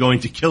allegedly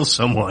going to kill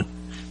someone.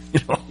 You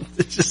know,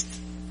 it's just,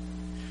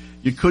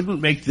 you couldn't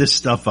make this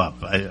stuff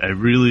up. I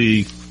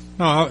really...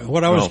 No,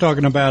 what I was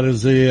talking about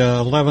is the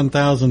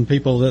 11,000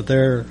 people that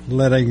they're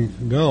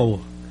letting go.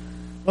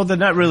 Well, they're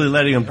not really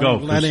letting them go.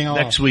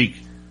 Next week,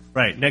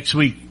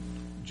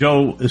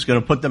 Joe is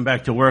going to put them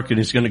back to work, and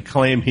he's going to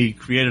claim he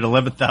created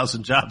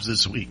 11,000 jobs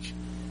this week.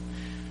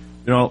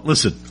 You know,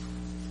 listen,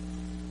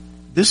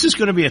 this is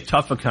going to be a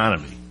tough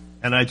economy.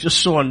 And I just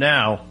saw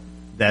now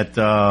that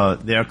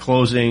they're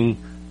closing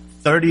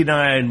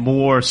 39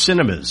 more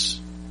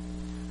cinemas.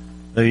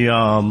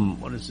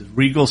 What is it?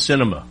 Regal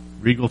Cinema,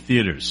 Regal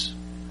Theaters.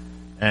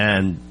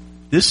 And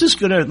this is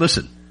going to,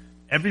 listen,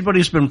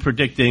 everybody's been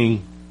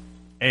predicting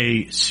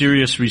a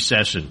serious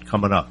recession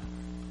coming up.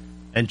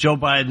 And Joe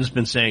Biden's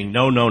been saying,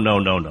 no,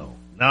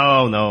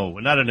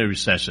 we're not in a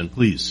recession,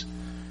 please.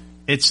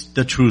 It's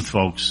the truth,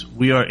 folks.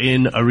 We are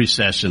in a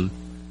recession,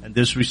 and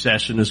this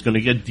recession is going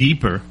to get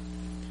deeper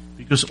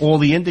because all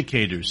the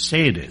indicators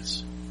say it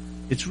is.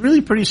 It's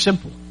really pretty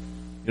simple.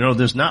 You know,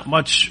 there's not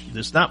much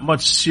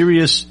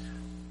serious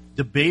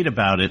debate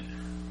about it,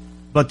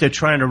 but they're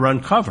trying to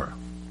run cover.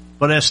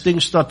 But as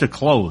things start to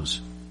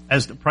close,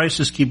 as the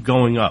prices keep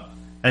going up,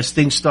 as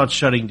things start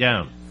shutting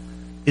down,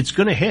 it's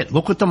going to hit.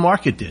 Look what the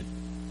market did.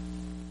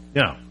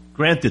 You know,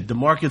 granted, the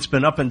market's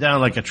been up and down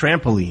like a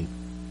trampoline,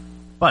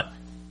 but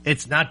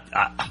it's not,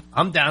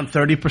 I'm down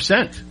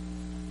 30%.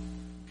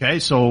 Okay,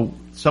 so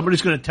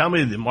somebody's going to tell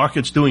me the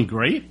market's doing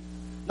great?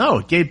 No,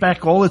 it gave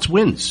back all its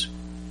wins.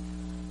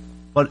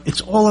 But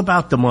it's all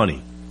about the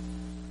money.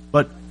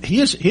 But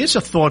here's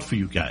a thought for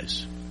you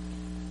guys.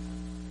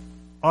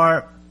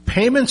 Our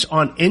payments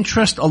on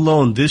interest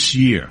alone this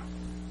year,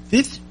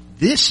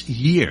 this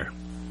year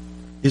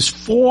is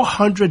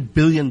 $400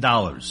 billion.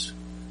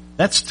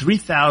 That's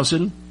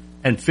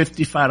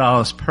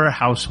 $3,055 per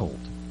household.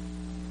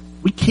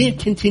 We can't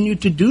continue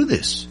to do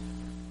this,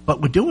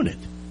 but we're doing it.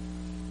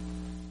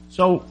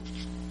 So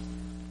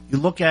you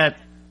look at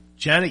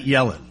Janet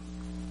Yellen.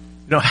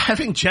 You know,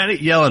 having Janet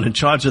Yellen in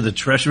charge of the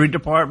Treasury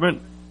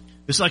Department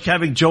is like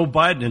having Joe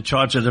Biden in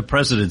charge of the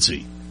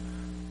presidency.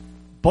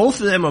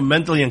 Both of them are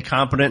mentally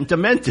incompetent and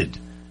demented.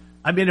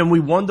 I mean, and we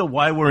wonder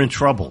why we're in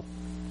trouble.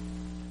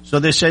 So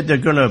they said they're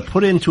going to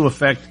put into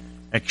effect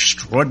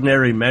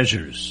extraordinary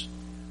measures,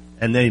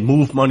 and they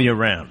move money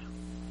around.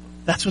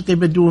 That's what they've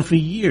been doing for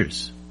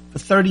years. For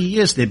 30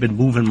 years, they've been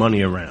moving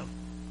money around.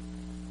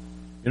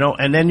 You know,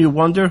 and then you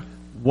wonder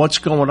what's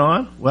going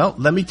on. Well,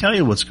 let me tell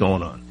you what's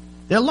going on.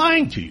 They're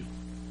lying to you.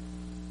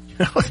 You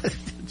know,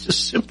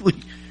 just simply,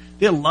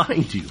 they're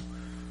lying to you.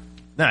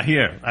 Now,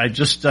 here, I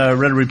just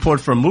read a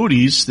report from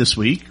Moody's this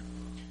week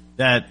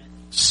that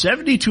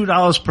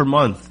 $72 per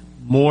month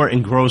more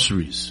in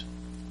groceries.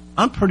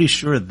 I'm pretty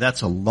sure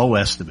that's a low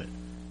estimate.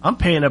 I'm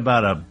paying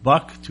about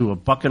 $1 to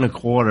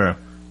 $1.25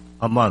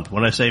 a month.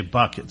 When I say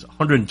buck, it's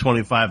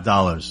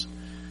 $125.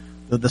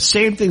 They're the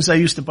same things I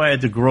used to buy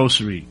at the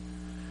grocery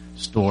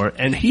store.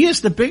 And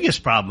here's the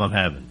biggest problem I'm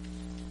having.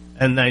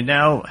 And I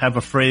now have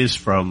a phrase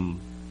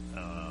from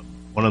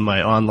one of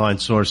my online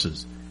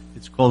sources.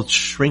 It's called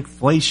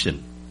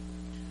shrinkflation.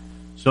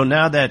 So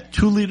now that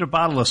 2-liter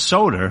bottle of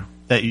soda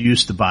that you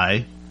used to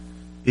buy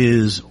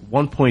is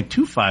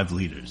 1.25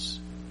 liters.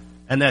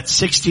 And that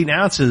 16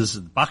 ounces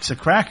box of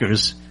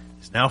crackers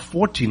is now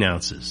 14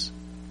 ounces.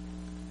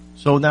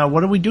 So now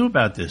what do we do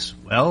about this?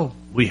 Well,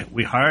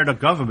 we hired a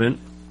government.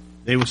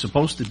 They were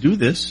supposed to do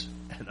this,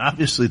 and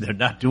obviously they're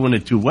not doing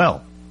it too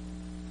well.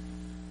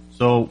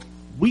 So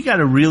we got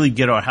to really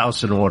get our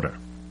house in order.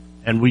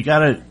 And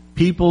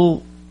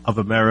people of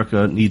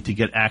America need to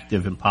get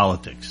active in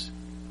politics.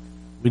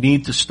 We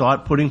need to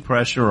start putting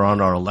pressure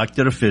on our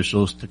elected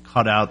officials to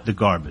cut out the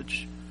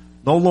garbage.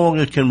 No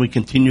longer can we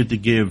continue to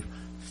give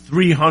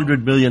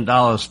 $300 million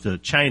to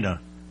China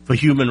for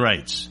human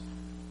rights.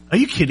 Are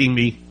you kidding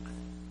me?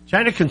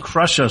 China can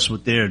crush us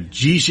with their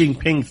Xi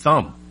Jinping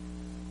thumb.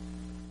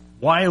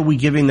 Why are we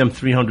giving them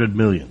 $300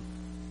 million?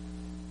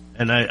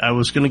 And I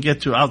was going to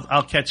get to,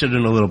 I'll catch it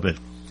in a little bit.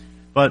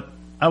 But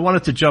I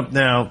wanted to jump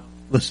now.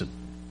 Listen,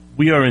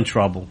 we are in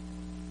trouble.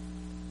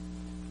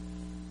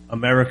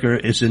 America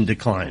is in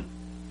decline.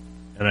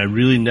 And I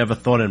really never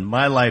thought in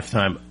my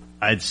lifetime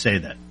I'd say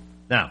that.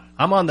 Now,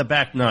 I'm on the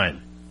back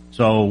nine.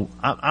 So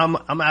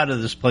I'm out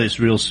of this place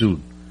real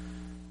soon.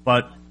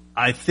 But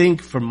I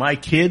think for my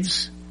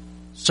kids,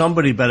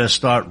 somebody better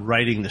start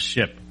righting the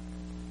ship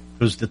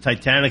because the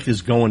Titanic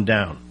is going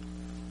down.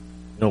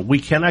 You know, we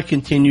cannot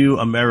continue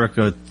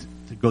America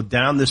to go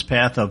down this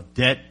path of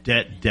debt,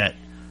 debt, debt.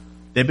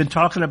 They've been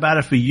talking about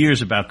it for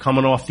years about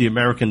coming off the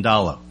American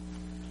dollar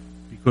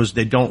because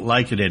they don't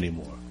like it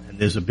anymore. And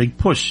there's a big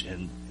push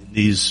in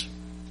these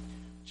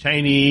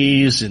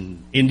Chinese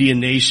and Indian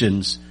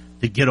nations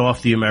to get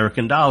off the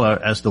American dollar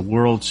as the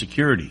world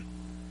security.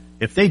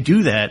 If they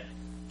do that,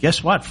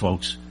 guess what,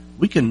 folks?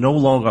 We can no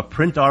longer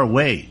print our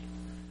way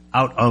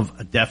out of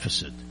a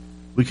deficit.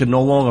 We can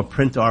no longer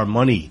print our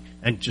money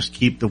and just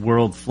keep the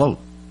world afloat.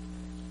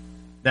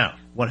 Now,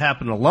 what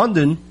happened to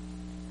London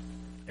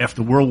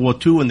after World War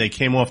II when they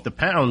came off the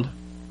pound,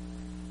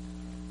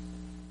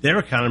 their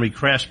economy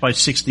crashed by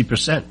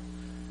 60%.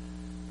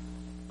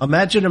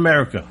 Imagine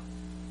America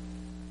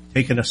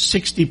taking a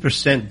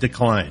 60%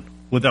 decline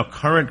with our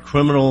current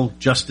criminal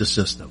justice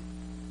system.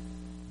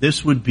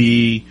 This would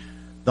be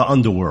the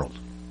underworld.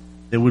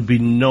 There would be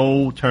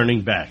no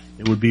turning back.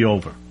 It would be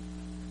over.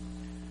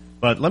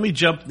 But let me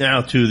jump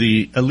now to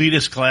the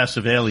elitist class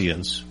of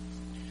aliens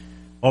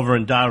over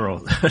in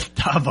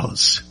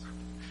Davos,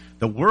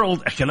 the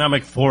World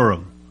Economic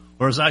Forum,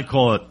 or as I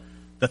call it,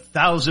 the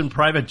 1,000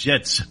 Private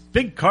Jets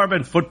Big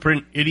Carbon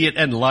Footprint Idiot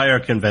and Liar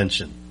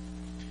Convention.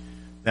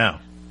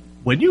 Now,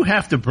 when you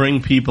have to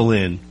bring people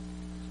in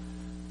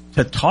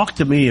to talk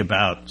to me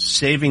about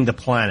saving the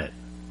planet,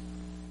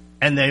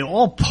 and they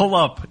all pull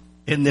up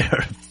in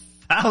their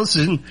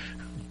 1,000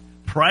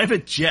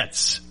 private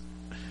jets,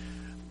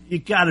 you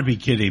gotta be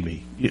kidding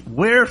me.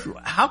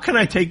 How can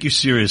I take you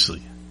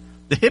seriously?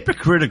 The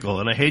hypocritical,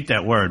 and I hate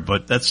that word,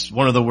 but that's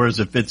one of the words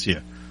that fits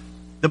here.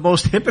 The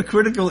most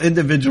hypocritical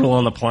individual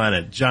on the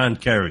planet, John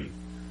Kerry,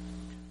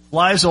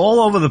 flies all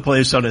over the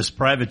place on his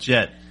private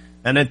jet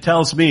and then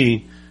tells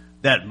me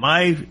that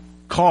my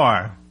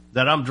car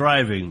that I'm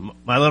driving,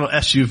 my little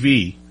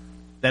SUV,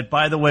 that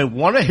by the way,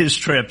 one of his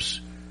trips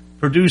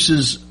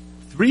produces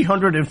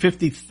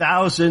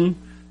 350,000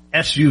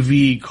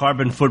 SUV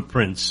carbon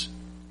footprints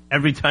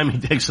every time he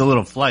takes a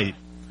little flight,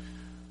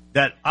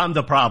 that I'm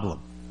the problem.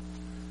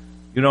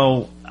 You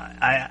know,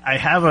 I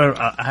have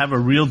a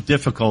real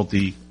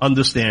difficulty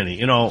understanding.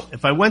 You know,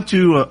 if I went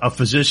to a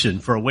physician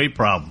for a weight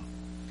problem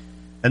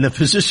and the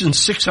physician's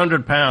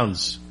 600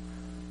 pounds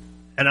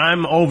and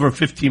I'm over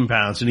 15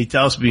 pounds and he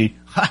tells me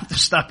I have to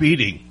stop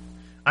eating,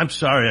 I'm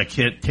sorry, I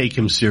can't take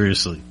him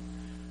seriously.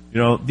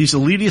 You know, these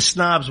elitist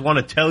snobs want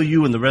to tell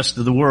you and the rest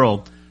of the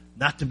world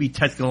not to be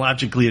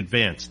technologically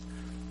advanced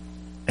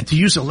and to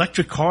use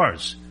electric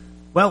cars.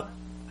 Well,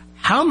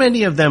 how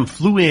many of them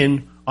flew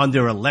in on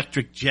their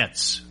electric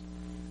jets?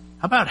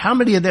 How about how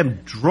many of them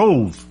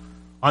drove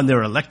on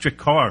their electric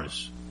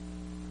cars?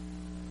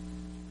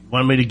 You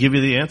want me to give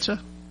you the answer?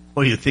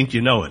 Or you think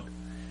you know it?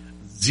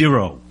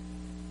 Zero.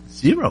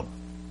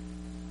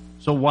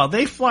 So while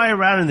they fly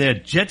around in their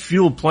jet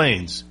fuel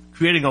planes,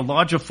 creating a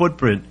larger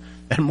footprint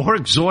and more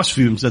exhaust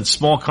fumes than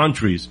small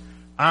countries,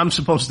 I'm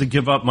supposed to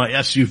give up my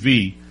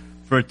SUV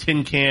for a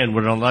tin can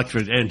with an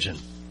electric engine.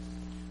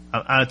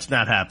 It's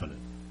not happening.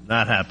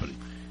 Not happening.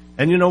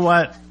 And you know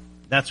what?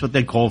 That's what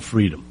they call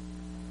freedom.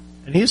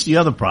 And here's the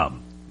other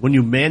problem. When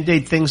you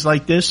mandate things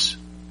like this,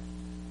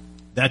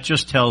 that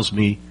just tells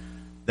me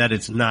that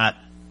it's not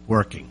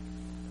working.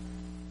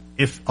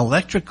 If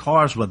electric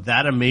cars were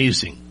that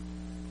amazing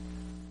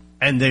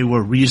and they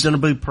were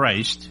reasonably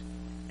priced,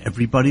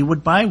 everybody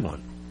would buy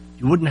one.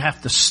 You wouldn't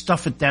have to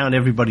stuff it down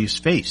everybody's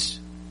face.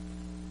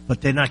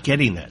 But they're not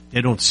getting that.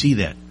 They don't see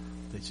that.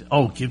 They say,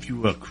 oh, give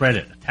you a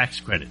credit, a tax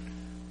credit.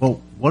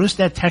 Well, what does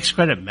that tax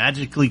credit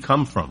magically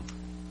come from?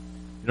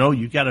 You know,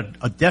 you got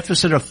a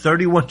deficit of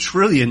 $31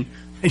 trillion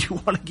and you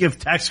want to give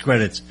tax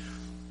credits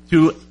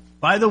to,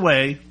 by the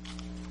way,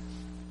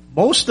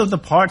 most of the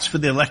parts for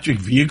the electric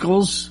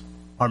vehicles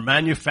are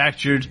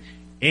manufactured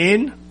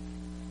in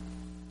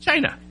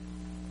China.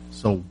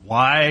 So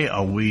why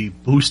are we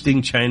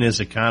boosting China's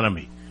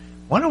economy?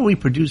 Why don't we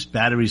produce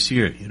batteries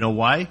here? You know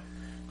why?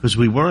 Because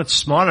we weren't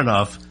smart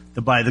enough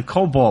to buy the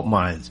cobalt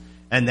mines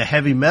and the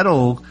heavy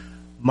metal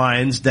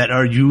mines that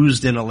are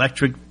used in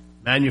electric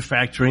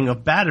manufacturing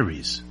of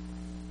batteries.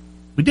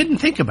 We didn't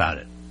think about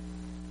it.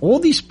 All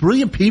these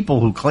brilliant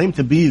people who claim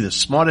to be the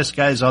smartest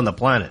guys on the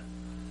planet.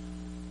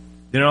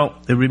 You know,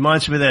 it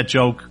reminds me of that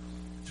joke.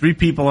 3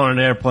 people on an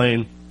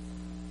airplane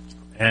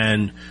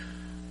and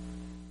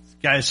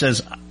the guy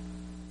says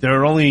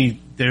there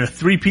are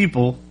 3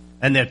 people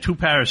and there are 2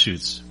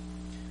 parachutes.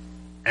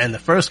 And the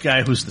first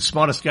guy, who's the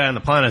smartest guy on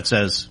the planet,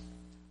 says,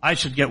 I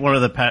should get one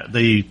of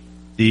the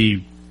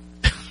it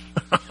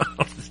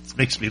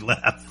makes me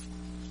laugh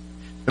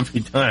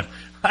every time.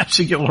 I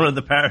should get one of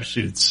the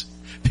parachutes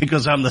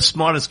because I'm the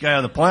smartest guy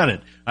on the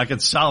planet. I can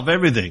solve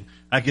everything.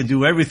 I can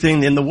do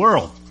everything in the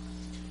world.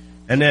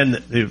 And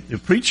then the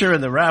preacher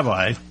and the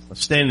rabbi are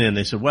standing there and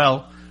they said,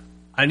 well,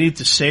 I need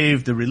to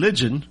save the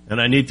religion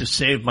and I need to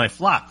save my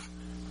flock.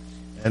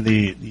 And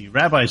the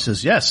rabbi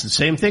says, yes, the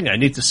same thing. I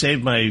need to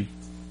save my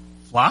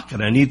flock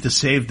and I need to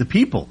save the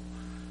people.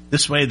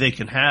 This way they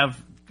can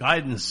have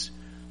guidance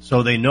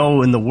So they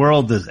know in the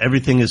world that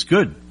everything is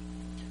good.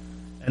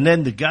 And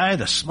then the guy,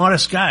 the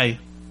smartest guy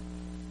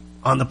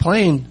on the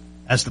plane,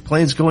 as the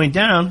plane's going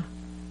down,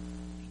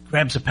 he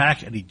grabs a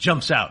pack and he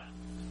jumps out.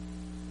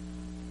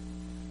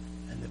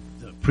 And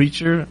the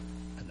preacher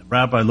and the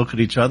rabbi look at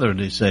each other and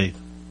they say,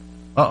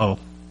 uh-oh,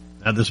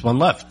 now there's one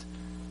left.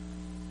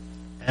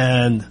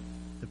 And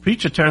the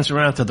preacher turns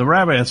around to the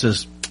rabbi and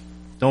says,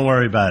 don't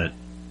worry about it.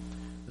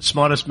 The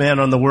smartest man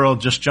on the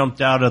world just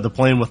jumped out of the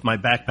plane with my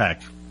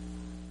backpack.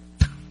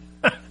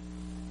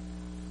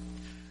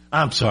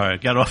 I'm sorry, I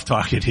got off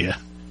target here.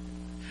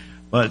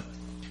 But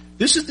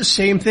this is the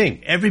same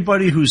thing.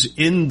 Everybody who's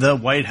in the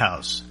White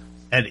House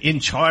and in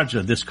charge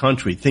of this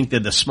country think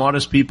they're the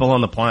smartest people on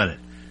the planet.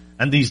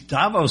 And these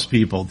Davos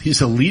people,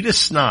 these elitist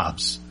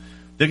snobs,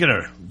 they're going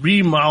to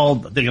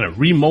remold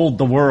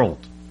the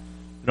world.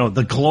 You know,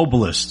 the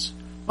globalists.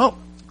 Well,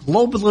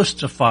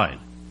 globalists are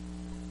fine.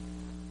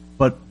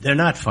 But they're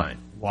not fine.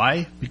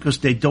 Why? Because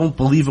they don't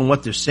believe in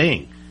what they're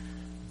saying.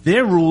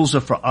 Their rules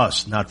are for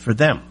us, not for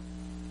them.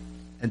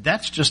 And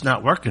that's just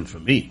not working for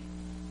me.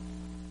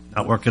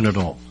 Not working at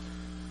all.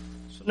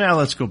 So now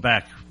let's go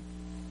back.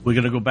 We're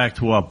going to go back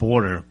to our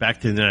border,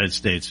 back to the United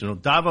States. You know,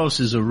 Davos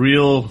is a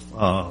real,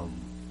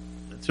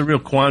 it's a real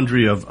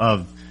quandary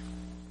of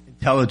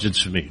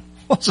intelligence for me.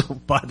 Also,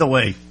 by the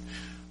way,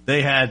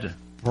 they had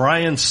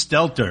Brian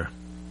Stelter,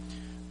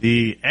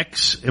 the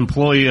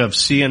ex-employee of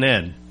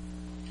CNN,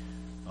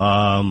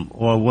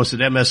 or was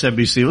it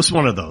MSNBC? It was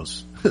one of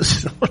those.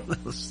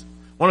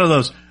 one of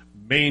those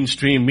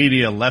mainstream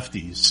media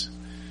lefties.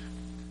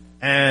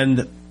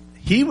 And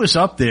he was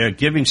up there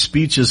giving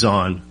speeches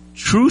on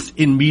truth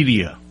in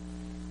media.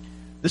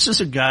 This is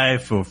a guy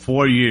for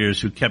 4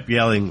 years who kept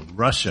yelling,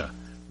 Russia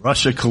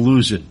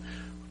collusion.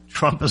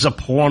 Trump is a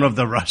pawn of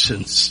the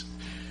Russians.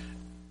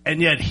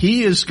 And yet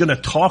he is going to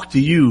talk to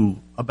you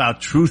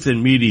about truth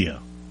in media.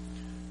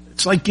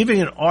 It's like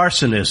giving an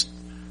arsonist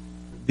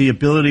the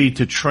ability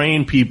to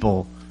train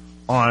people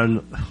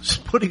on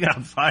putting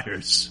out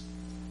fires.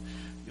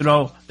 You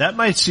know, that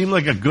might seem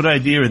like a good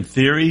idea in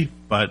theory,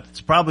 but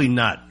it's probably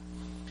not.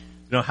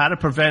 You know, how to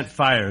prevent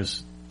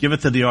fires, give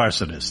it to the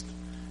arsonist.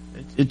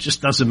 It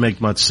just doesn't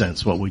make much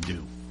sense what we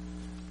do.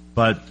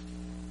 But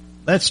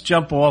let's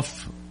jump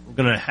off. We're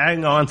going to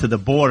hang on to the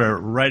border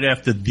right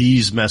after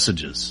these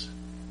messages.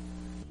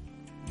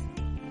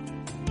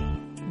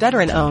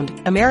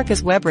 Veteran-owned,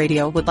 America's Web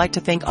Radio would like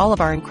to thank all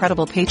of our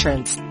incredible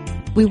patrons.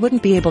 We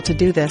wouldn't be able to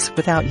do this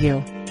without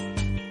you.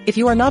 If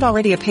you are not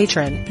already a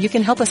patron, you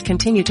can help us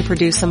continue to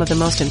produce some of the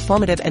most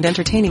informative and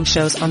entertaining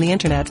shows on the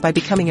internet by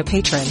becoming a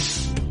patron.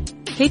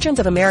 Patrons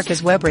of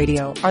America's Web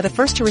Radio are the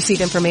first to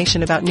receive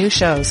information about new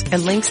shows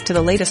and links to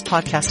the latest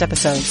podcast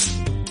episodes.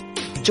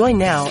 Join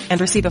now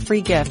and receive a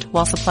free gift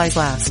while supplies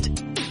last.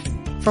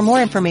 For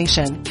more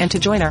information and to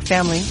join our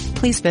family,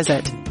 please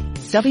visit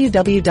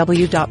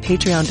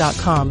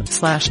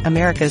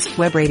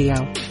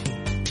www.patreon.com/americaswebradio.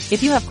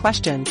 If you have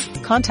questions,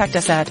 contact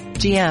us at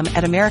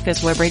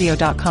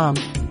gm@americaswebradio.com.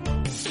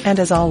 And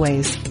as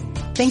always,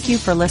 thank you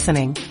for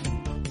listening.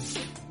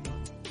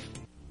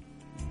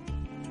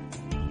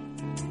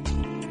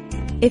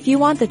 If you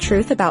want the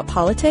truth about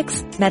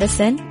politics,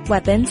 medicine,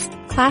 weapons,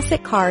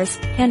 classic cars,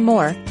 and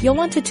more, you'll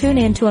want to tune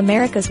in to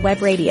America's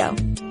Web Radio.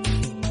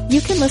 You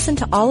can listen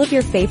to all of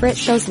your favorite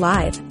shows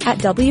live at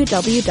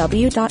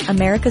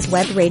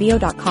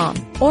www.americaswebradio.com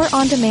or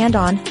on demand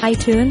on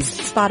iTunes,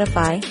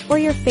 Spotify, or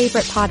your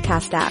favorite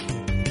podcast app.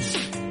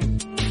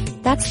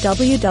 That's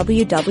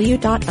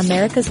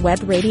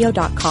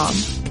www.americaswebradio.com.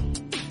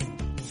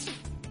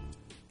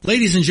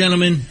 Ladies and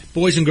gentlemen,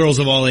 boys and girls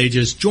of all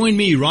ages, join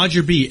me,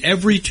 Roger B.,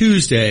 every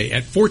Tuesday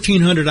at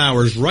 1400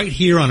 hours right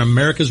here on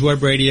America's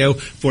Web Radio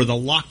for the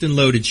Locked and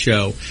Loaded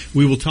Show.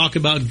 We will talk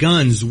about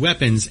guns,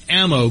 weapons,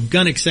 ammo,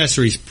 gun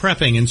accessories,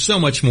 prepping, and so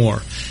much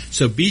more.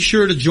 So be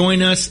sure to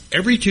join us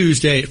every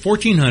Tuesday at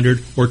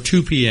 1400 or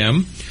 2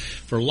 p.m.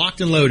 for Locked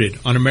and Loaded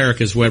on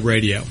America's Web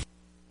Radio.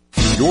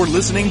 You're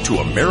listening to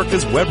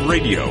America's Web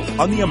Radio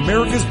on the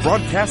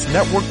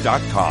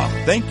AmericasBroadcastNetwork.com.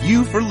 Thank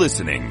you for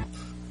listening.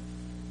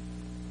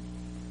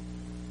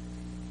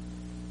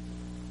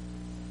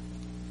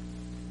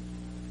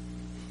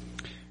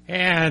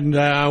 And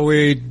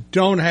we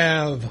don't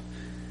have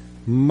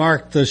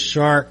Mark the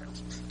Shark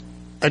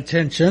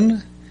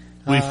attention.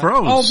 We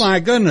froze. Oh my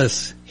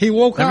goodness. He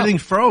woke up. Everything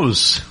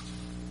froze.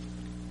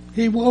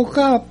 He woke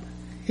up.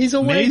 He's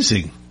awake.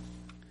 Amazing.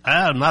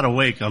 I'm not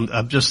awake.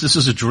 I'm just, this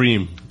is a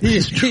dream.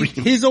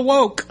 He's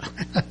awoke.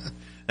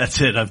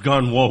 That's it. I've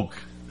gone woke.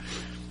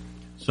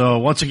 So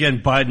once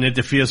again, Biden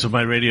interferes with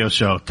my radio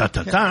show.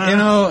 Ta-ta-ta. You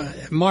know,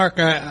 Mark,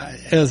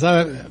 as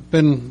I've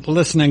been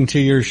listening to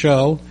your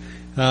show,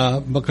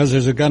 because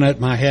there's a gun at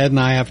my head and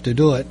I have to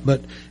do it.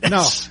 But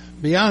yes. No,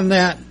 beyond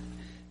that.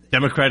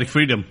 Democratic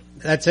freedom.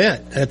 That's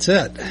it. That's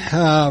it.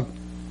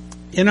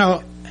 You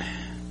know,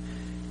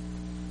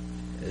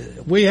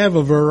 we have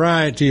a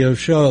variety of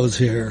shows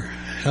here.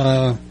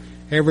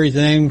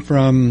 Everything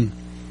from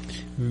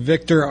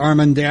Victor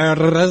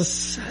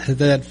Armendariz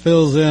that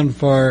fills in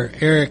for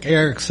Eric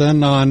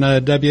Erickson on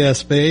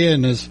WSB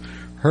and has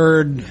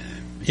heard,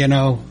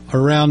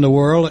 around the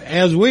world,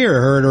 as we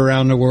are heard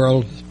around the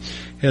world,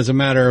 as a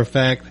matter of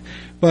fact.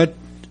 But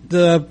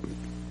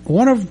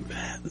one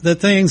of the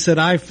things that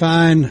I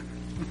find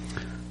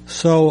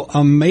so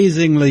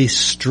amazingly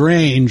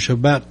strange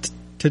about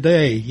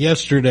today,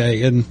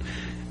 yesterday, and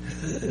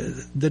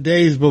the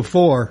days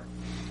before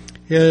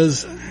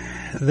is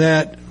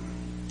that,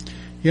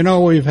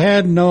 we've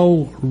had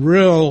no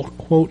real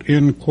quote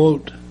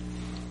unquote,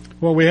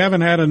 well, we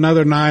haven't had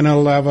another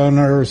 9/11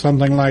 or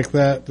something like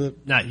that.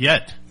 Not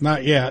yet.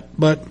 Not yet,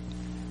 but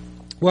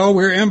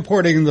we're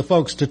importing the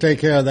folks to take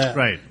care of that.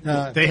 Right.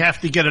 They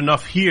have to get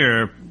enough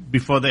here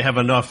before they have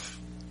enough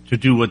to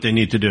do what they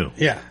need to do.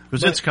 Yeah.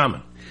 Because it's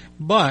coming.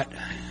 But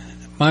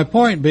my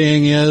point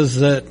being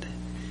is that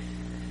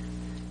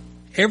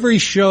every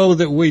show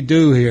that we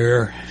do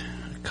here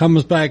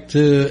comes back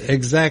to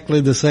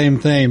exactly the same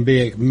thing,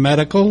 be it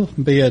medical,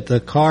 be it the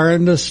car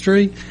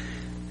industry,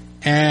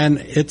 and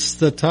it's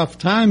the tough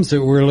times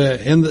that we're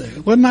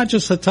in. Well, not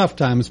just the tough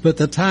times, but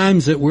the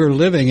times that we're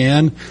living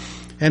in.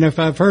 And if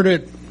I've heard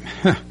it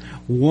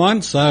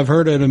once, I've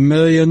heard it a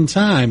million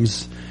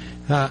times.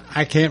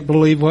 I can't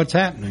believe what's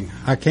happening.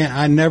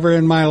 I never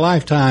in my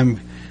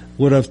lifetime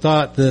would have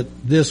thought that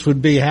this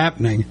would be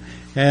happening.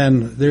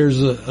 And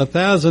there's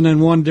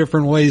 1,001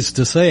 different ways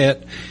to say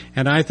it,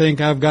 and I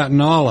think I've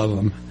gotten all of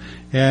them.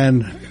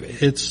 And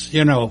it's,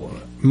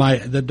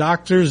 the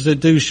doctors that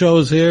do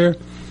shows here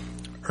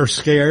are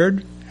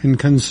scared and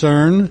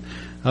concerned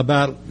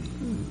about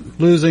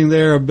losing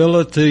their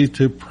ability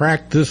to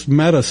practice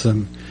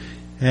medicine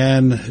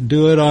and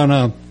do it on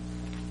a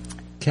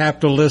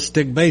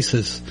capitalistic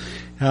basis.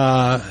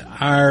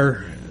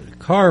 Our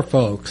car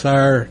folks,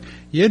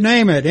 you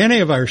name it,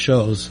 any of our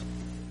shows.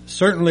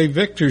 Certainly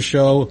Victor's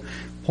show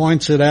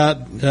points it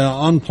out,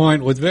 On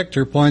Point with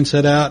Victor points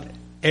it out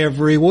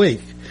every week.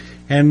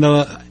 And,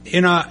 I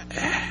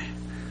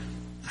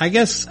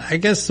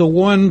guess the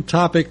one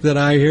topic that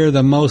I hear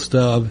the most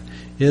of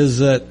is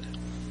that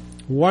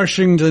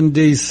Washington,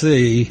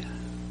 D.C.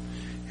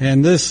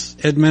 and this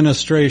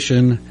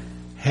administration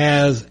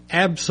has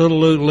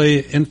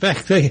absolutely, in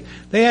fact, they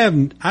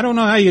have, I don't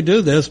know how you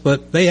do this,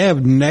 but they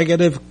have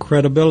negative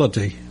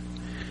credibility.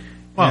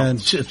 Well,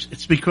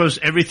 it's because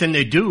everything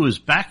they do is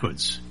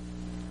backwards.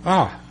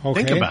 Oh,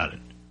 okay. Think about it.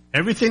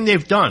 Everything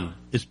they've done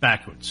is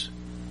backwards.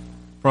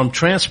 From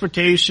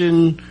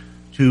transportation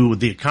to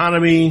the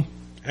economy.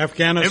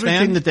 Afghanistan?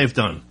 Everything that they've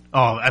done.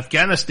 Oh,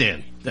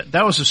 Afghanistan.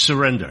 That was a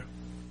surrender.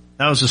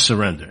 That was a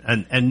surrender.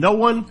 And no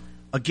one,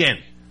 again,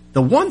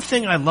 the one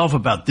thing I love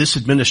about this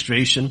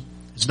administration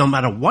is no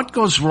matter what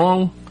goes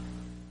wrong,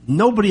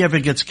 nobody ever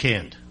gets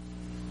canned.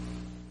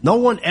 No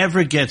one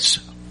ever gets,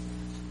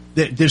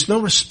 there's no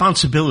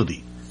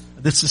responsibility.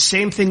 That's the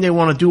same thing they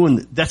want to do,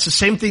 and that's the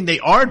same thing they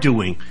are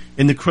doing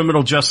in the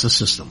criminal justice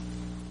system.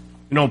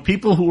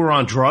 People who are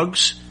on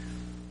drugs,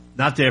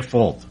 not their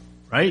fault,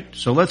 right?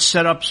 So let's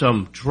set up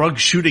some drug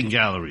shooting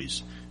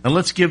galleries, and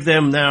let's give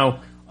them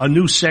now a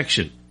new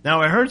section.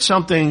 Now, I heard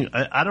something,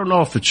 I don't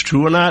know if it's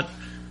true or not,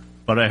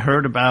 but I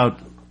heard about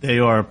they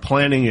are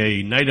planning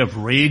a night of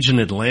rage in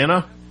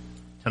Atlanta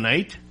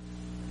tonight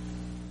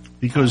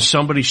because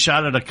somebody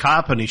shot at a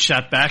cop and he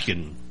shot back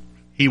and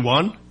he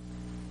won.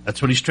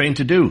 That's what he's trained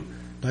to do.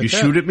 You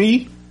shoot at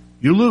me,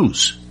 you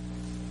lose.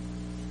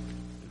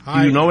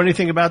 Do you know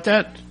anything about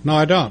that? No,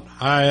 I don't.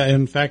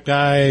 In fact,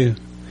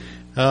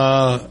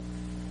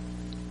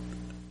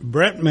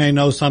 Brett may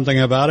know something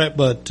about it,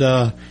 but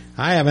I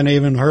haven't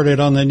even heard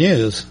it on the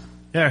news.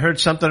 Yeah, I heard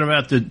something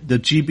about the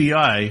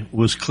GBI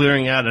was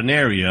clearing out an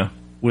area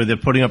where they're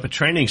putting up a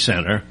training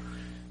center,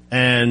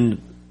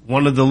 and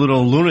one of the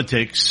little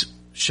lunatics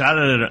shot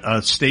at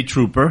a state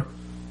trooper.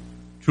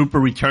 Trooper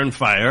returned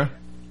fire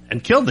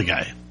and killed the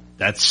guy.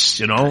 That's,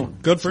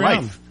 good for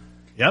life. him.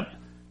 Yep.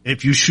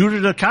 If you shoot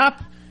at a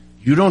cop,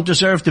 you don't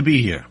deserve to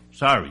be here.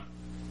 Sorry.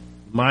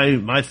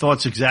 My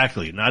thoughts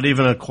exactly. Not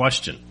even a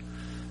question.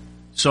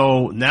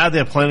 So now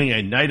they're planning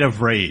a night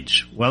of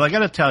rage. Well, I got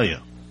to tell you,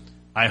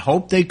 I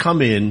hope they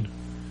come in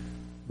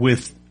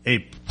with a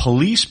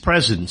police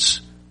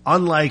presence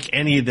unlike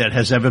any that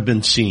has ever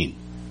been seen.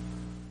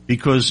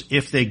 Because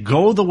if they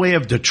go the way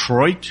of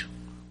Detroit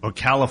or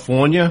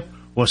California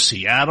or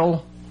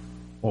Seattle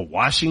or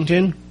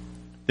Washington,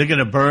 they're going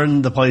to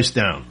burn the place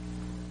down.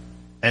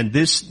 And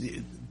this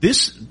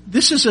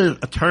is a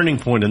turning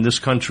point in this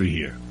country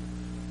here.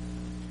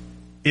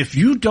 If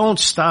you don't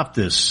stop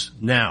this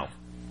now,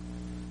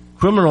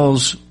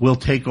 criminals will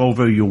take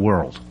over your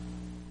world.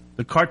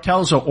 The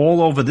cartels are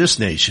all over this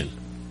nation.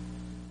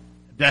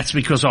 That's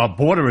because our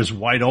border is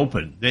wide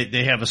open.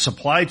 They have a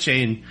supply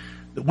chain.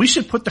 We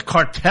should put the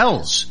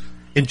cartels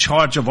in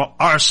charge of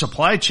our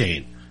supply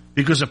chain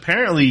because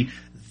apparently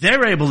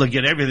they're able to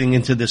get everything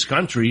into this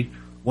country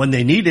when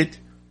they need it,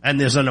 and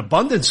there's an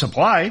abundant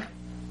supply.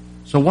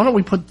 So why don't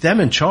we put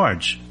them in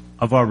charge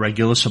of our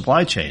regular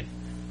supply chain?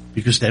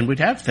 Because then we'd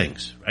have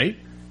things, right?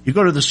 You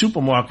go to the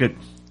supermarket,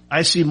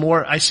 I see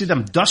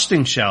them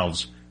dusting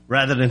shelves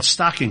rather than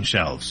stocking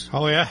shelves.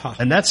 Oh, yeah.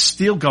 And that's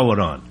still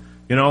going on.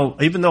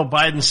 Even though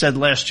Biden said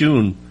last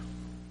June,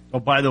 Oh,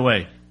 by the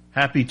way,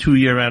 happy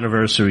 2-year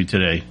anniversary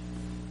today.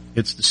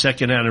 It's the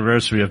 2nd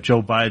anniversary of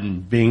Joe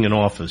Biden being in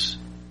office.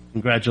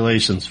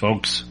 Congratulations,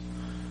 folks.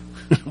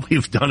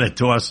 We've done it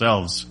to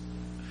ourselves.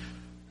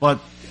 But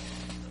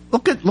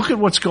look at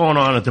what's going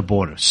on at the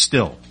border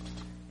still.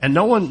 And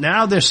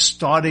now they're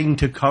starting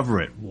to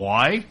cover it.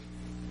 Why?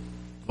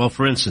 Well,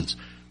 for instance,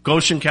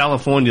 Goshen,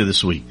 California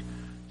this week.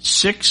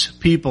 6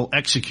 people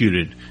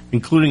executed,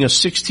 including a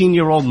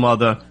 16-year-old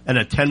mother and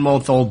a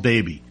 10-month-old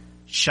baby,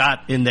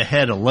 shot in the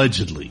head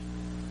allegedly.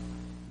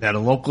 Now, the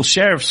local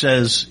sheriff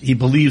says he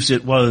believes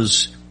it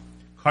was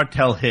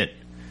cartel hit.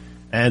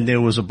 And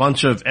there was a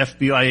bunch of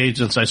FBI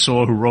agents I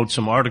saw who wrote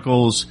some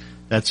articles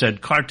that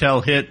said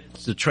cartel hit,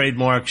 it's the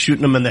trademark,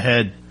 shooting them in the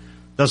head.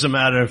 Doesn't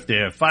matter if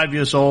they're 5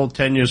 years old,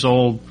 10 years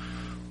old,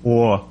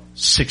 or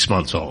 6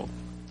 months old.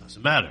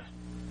 Doesn't matter.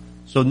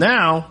 So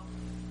now,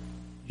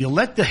 you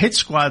let the hit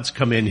squads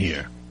come in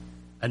here,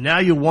 and now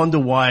you wonder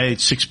why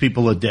 6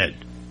 people are dead.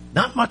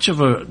 Not much of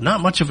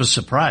a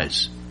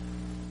surprise.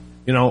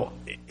 You know,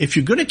 if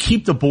you're going to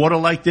keep the border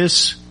like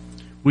this,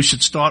 we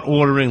should start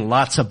ordering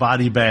lots of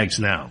body bags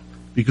now,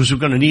 because we're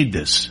going to need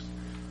this.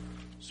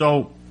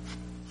 So,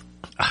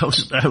 I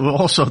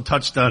also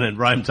touched on in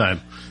rhyme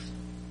time.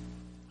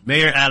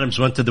 Mayor Adams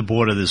went to the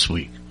border this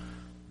week.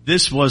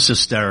 This was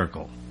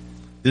hysterical.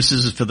 This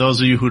is, for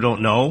those of you who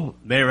don't know,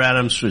 Mayor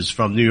Adams is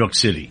from New York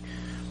City.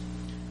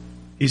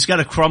 He's got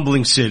a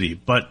crumbling city,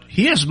 but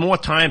he has more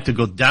time to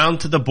go down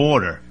to the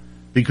border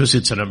because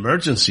it's an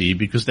emergency,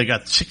 because they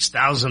got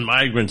 6,000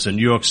 migrants in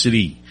New York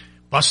City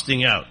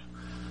busting out.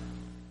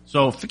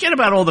 So forget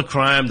about all the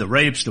crime, the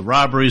rapes, the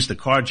robberies, the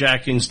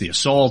carjackings, the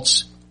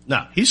assaults.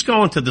 No, he's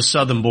going to the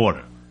southern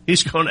border.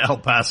 He's going to El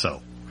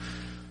Paso.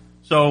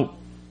 So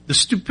the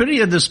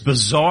stupidity of this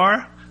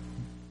bizarre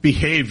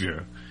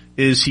behavior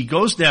is he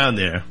goes down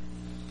there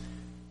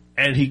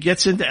and he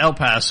gets into El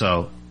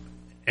Paso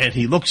and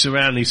he looks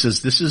around and he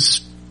says, this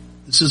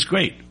is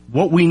great.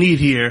 What we need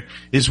here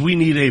is we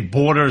need a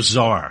border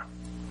czar.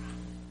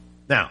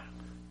 Now,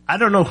 I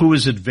don't know who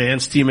his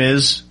advanced team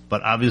is,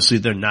 but obviously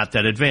they're not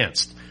that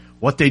advanced.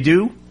 What they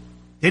do,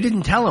 they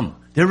didn't tell him.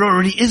 There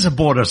already is a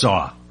border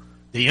czar.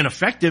 The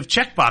ineffective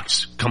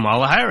checkbox,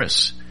 Kamala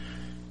Harris.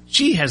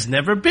 She has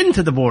never been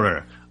to the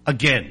border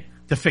again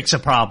to fix a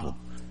problem.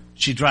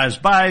 She drives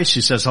by,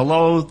 she says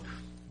hello.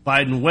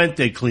 Biden went,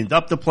 they cleaned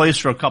up the place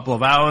for a couple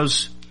of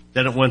hours.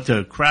 Then it went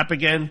to crap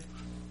again.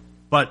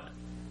 But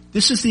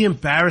this is the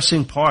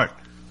embarrassing part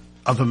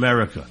of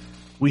America.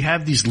 We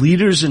have these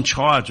leaders in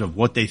charge of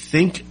what they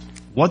think,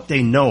 what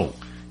they know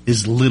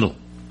is little.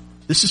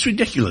 This is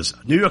ridiculous.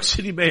 A New York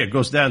City mayor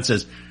goes down and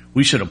says,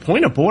 we should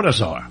appoint a border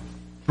czar.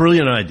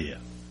 Brilliant idea.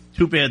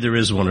 Too bad there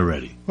is one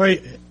already. Well,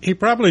 he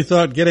probably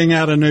thought getting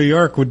out of New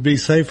York would be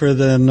safer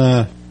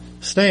than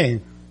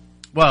staying.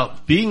 Well,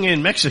 being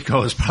in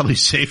Mexico is probably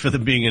safer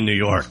than being in New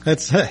York.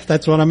 That's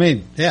what I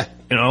mean. Yeah.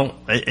 You know,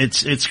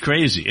 it's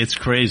crazy. It's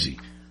crazy.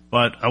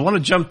 But I want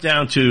to jump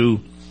down to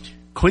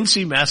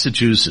Quincy,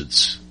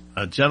 Massachusetts.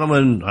 A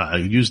gentleman, I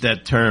use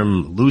that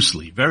term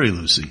loosely, very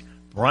loosely,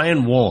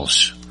 Brian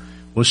Walsh,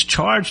 was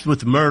charged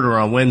with murder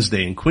on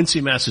Wednesday in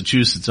Quincy,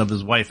 Massachusetts of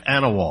his wife,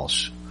 Anna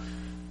Walsh.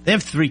 They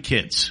have 3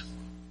 kids.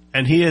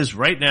 And he's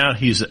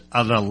an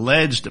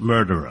alleged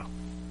murderer.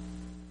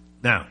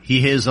 Now,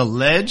 he is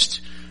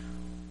alleged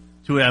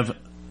to have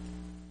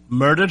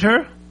murdered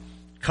her,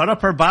 cut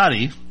up her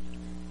body,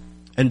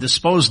 and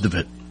disposed of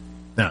it.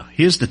 Now,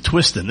 here's the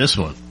twist in this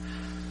one.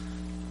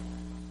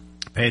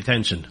 Pay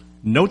attention.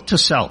 Note to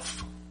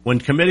self, when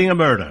committing a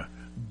murder,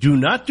 do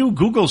not do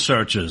Google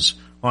searches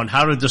on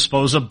how to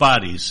dispose of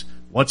bodies.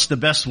 What's the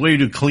best way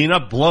to clean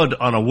up blood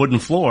on a wooden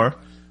floor?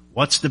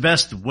 What's the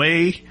best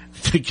way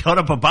to cut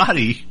up a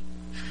body?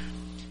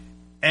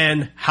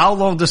 And how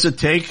long does it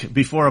take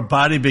before a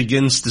body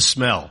begins to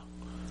smell?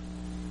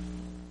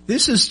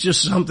 This is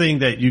just something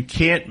that you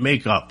can't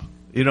make up.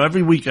 You know,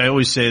 every week I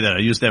always say that. I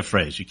use that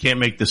phrase. You can't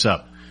make this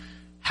up.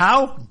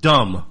 How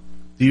dumb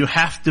do you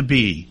have to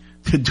be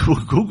to do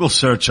a Google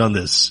search on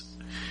this?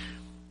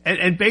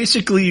 And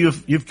basically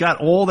you've got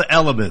all the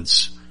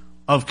elements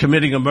of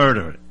committing a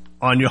murder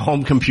on your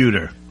home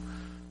computer.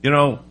 You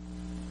know,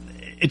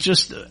 it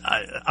just,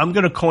 I'm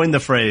going to coin the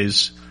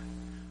phrase,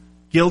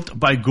 guilt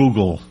by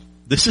Google.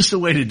 This is the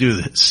way to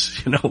do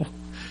this, you know.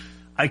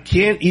 I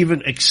can't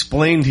even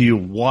explain to you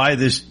why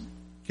this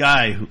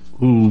guy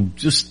who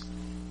just,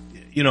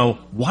 you know,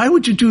 why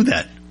would you do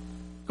that?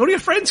 Go to your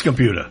friend's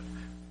computer.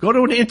 Go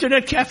to an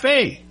internet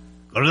cafe.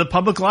 Go to the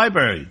public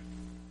library.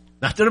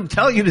 Not that I'm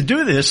telling you to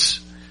do this,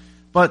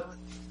 but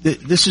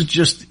this is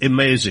just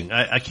amazing.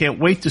 I can't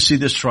wait to see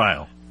this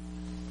trial.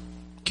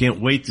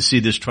 Can't wait to see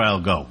this trial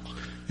go.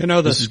 You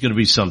know, this is going to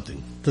be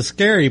something. The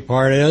scary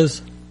part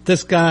is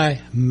this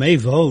guy may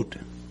vote.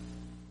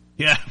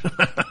 Yeah.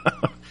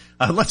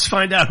 Let's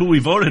find out who we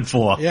voted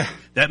for. Yeah.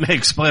 That may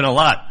explain a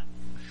lot.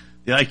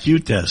 The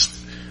IQ test.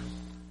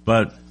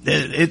 But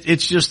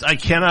it's just, I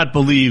cannot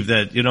believe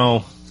that, you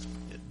know,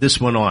 this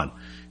went on.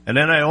 And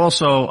then I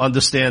also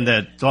understand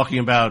that talking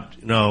about,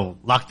 you know,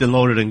 locked and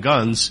loaded and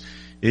guns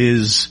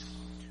is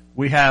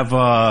we have,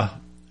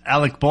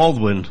 Alec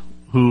Baldwin,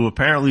 who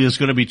apparently is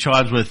going to be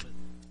charged with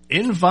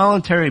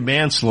involuntary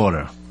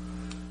manslaughter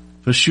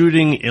for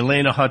shooting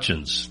Elena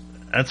Hutchins.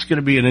 That's going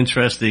to be an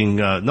interesting,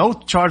 no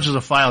charges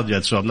are filed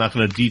yet, so I'm not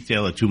going to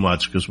detail it too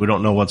much because we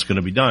don't know what's going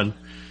to be done.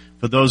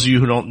 For those of you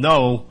who don't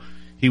know,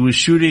 he was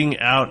shooting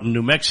out in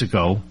New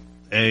Mexico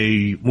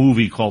a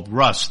movie called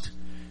Rust,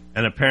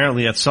 and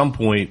apparently at some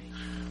point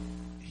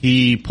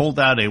he pulled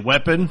out a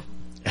weapon,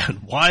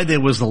 and why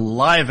there was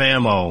live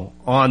ammo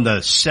on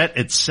the set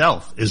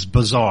itself is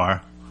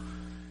bizarre,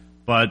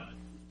 but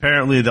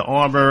apparently the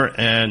armor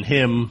and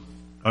him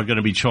are going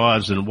to be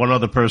charged, and one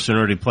other person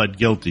already pled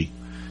guilty.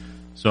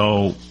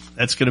 So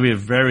that's going to be a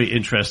very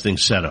interesting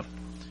setup.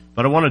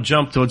 But I want to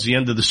jump towards the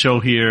end of the show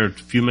here,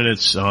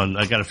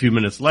 I got a few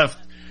minutes left.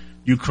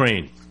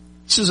 Ukraine.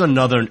 This is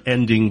another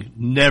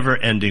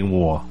never-ending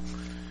war.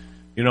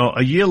 You know,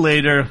 a year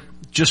later,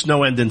 just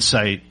no end in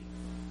sight.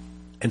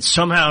 And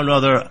somehow or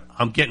another,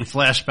 I'm getting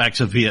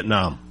flashbacks of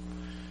Vietnam,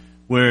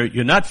 where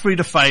you're not free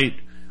to fight.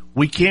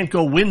 We can't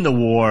go win the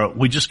war.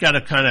 We just got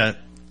to kind of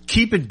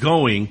keep it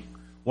going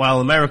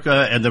while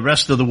America and the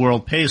rest of the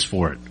world pays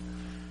for it.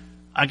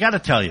 I got to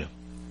tell you,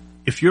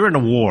 if you're in a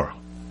war,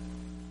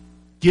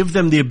 give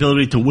them the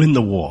ability to win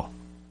the war.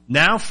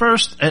 Now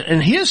first,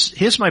 and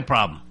here's my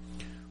problem.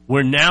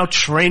 We're now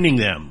training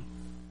them,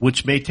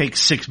 which may take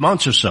 6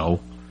 months or so,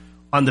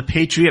 on the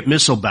Patriot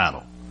missile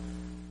battle.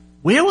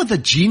 Where were the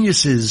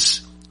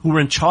geniuses who were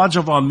in charge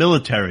of our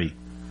military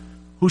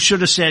who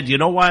should have said, you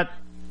know what?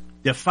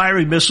 They're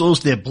firing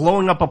missiles, they're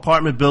blowing up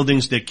apartment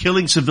buildings, they're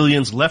killing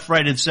civilians left,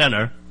 right, and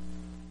center.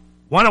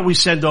 Why don't we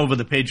send over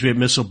the Patriot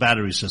missile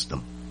battery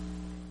system?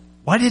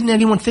 Why didn't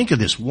anyone think of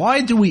this?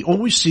 Why do we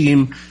always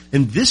seem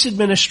in this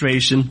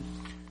administration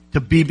to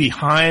be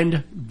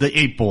behind the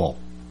 8 ball?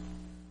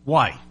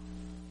 Why?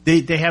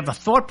 They have a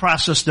thought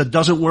process that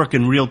doesn't work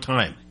in real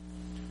time.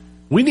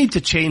 We need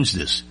to change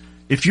this.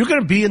 If you're going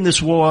to be in this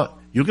war,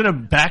 you're going to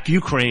back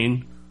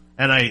Ukraine,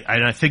 and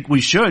I think we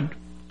should,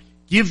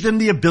 give them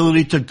the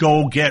ability to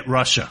go get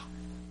Russia.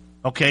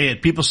 Okay, and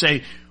people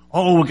say,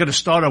 oh, we're going to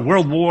start a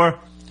world war.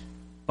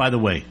 By the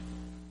way,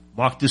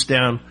 mark this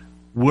down.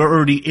 We're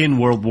already in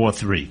World War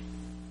III.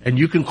 And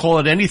you can call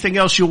it anything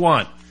else you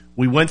want.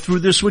 We went through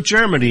this with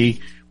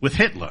Germany, with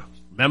Hitler.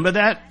 Remember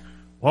that?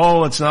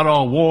 Oh, it's not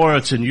all war,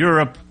 it's in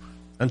Europe,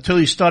 until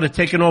he started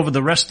taking over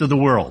the rest of the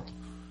world.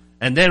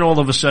 And then all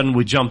of a sudden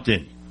we jumped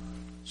in.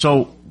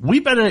 So we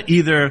better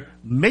either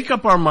make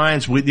up our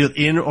minds with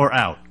in or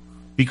out,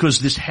 because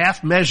this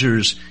half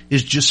measures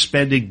is just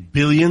spending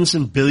billions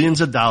and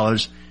billions of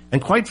dollars.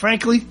 And quite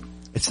frankly,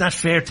 it's not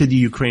fair to the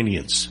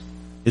Ukrainians.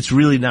 It's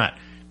really not.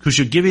 Because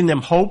you're giving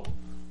them hope,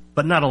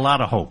 but not a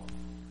lot of hope.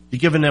 You're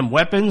giving them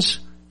weapons,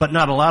 but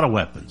not a lot of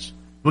weapons.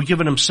 We're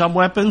giving them some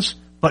weapons,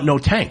 but no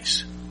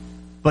tanks.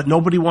 But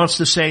nobody wants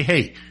to say,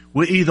 hey,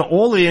 we're either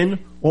all in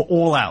or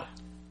all out.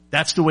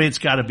 That's the way it's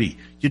got to be.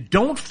 You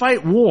don't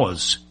fight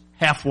wars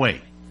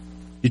halfway.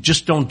 You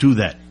just don't do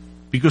that.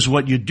 Because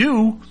what you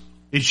do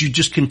is you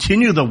just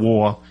continue the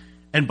war,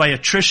 and by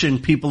attrition,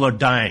 people are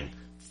dying.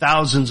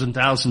 Thousands and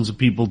thousands of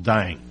people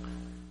dying.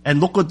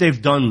 And look what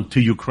they've done to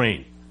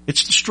Ukraine.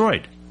 It's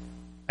destroyed.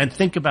 And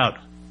think about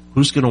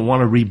who's going to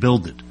want to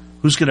rebuild it.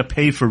 Who's going to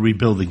pay for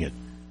rebuilding it?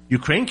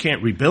 Ukraine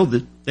can't rebuild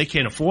it. They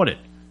can't afford it.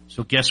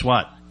 So guess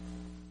what?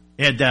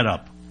 Add that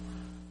up.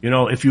 You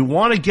know, if you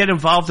want to get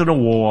involved in a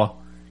war,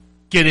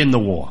 get in the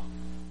war.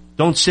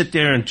 Don't sit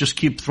there and just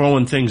keep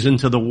throwing things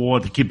into the war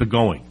to keep it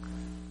going.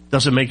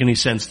 Doesn't make any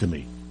sense to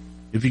me.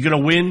 If you're going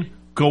to win,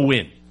 go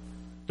win.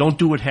 Don't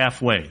do it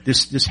halfway.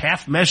 This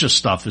half measure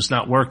stuff is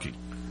not working.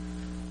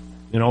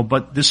 You know,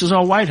 but this is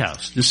our White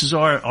House. This is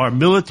our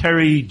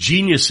military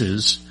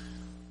geniuses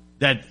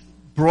that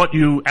brought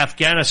you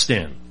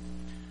Afghanistan.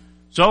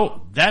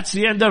 So that's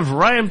the end of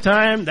Rhyme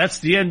Time. That's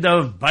the end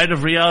of Bite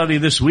of Reality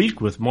this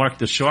week with Mark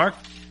the Shark.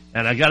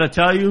 And I got to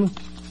tell you,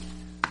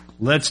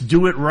 let's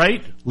do it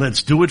right.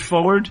 Let's do it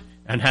forward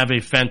and have a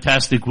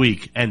fantastic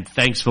week. And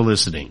thanks for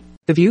listening.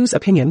 The views,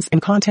 opinions,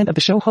 and content of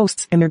the show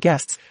hosts and their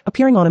guests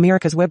appearing on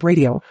America's Web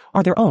Radio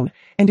are their own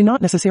and do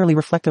not necessarily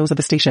reflect those of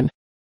the station.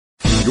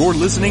 You're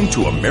listening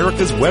to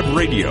America's Web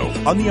Radio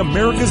on the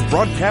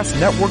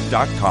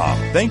AmericasBroadcastNetwork.com.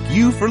 Thank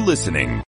you for listening.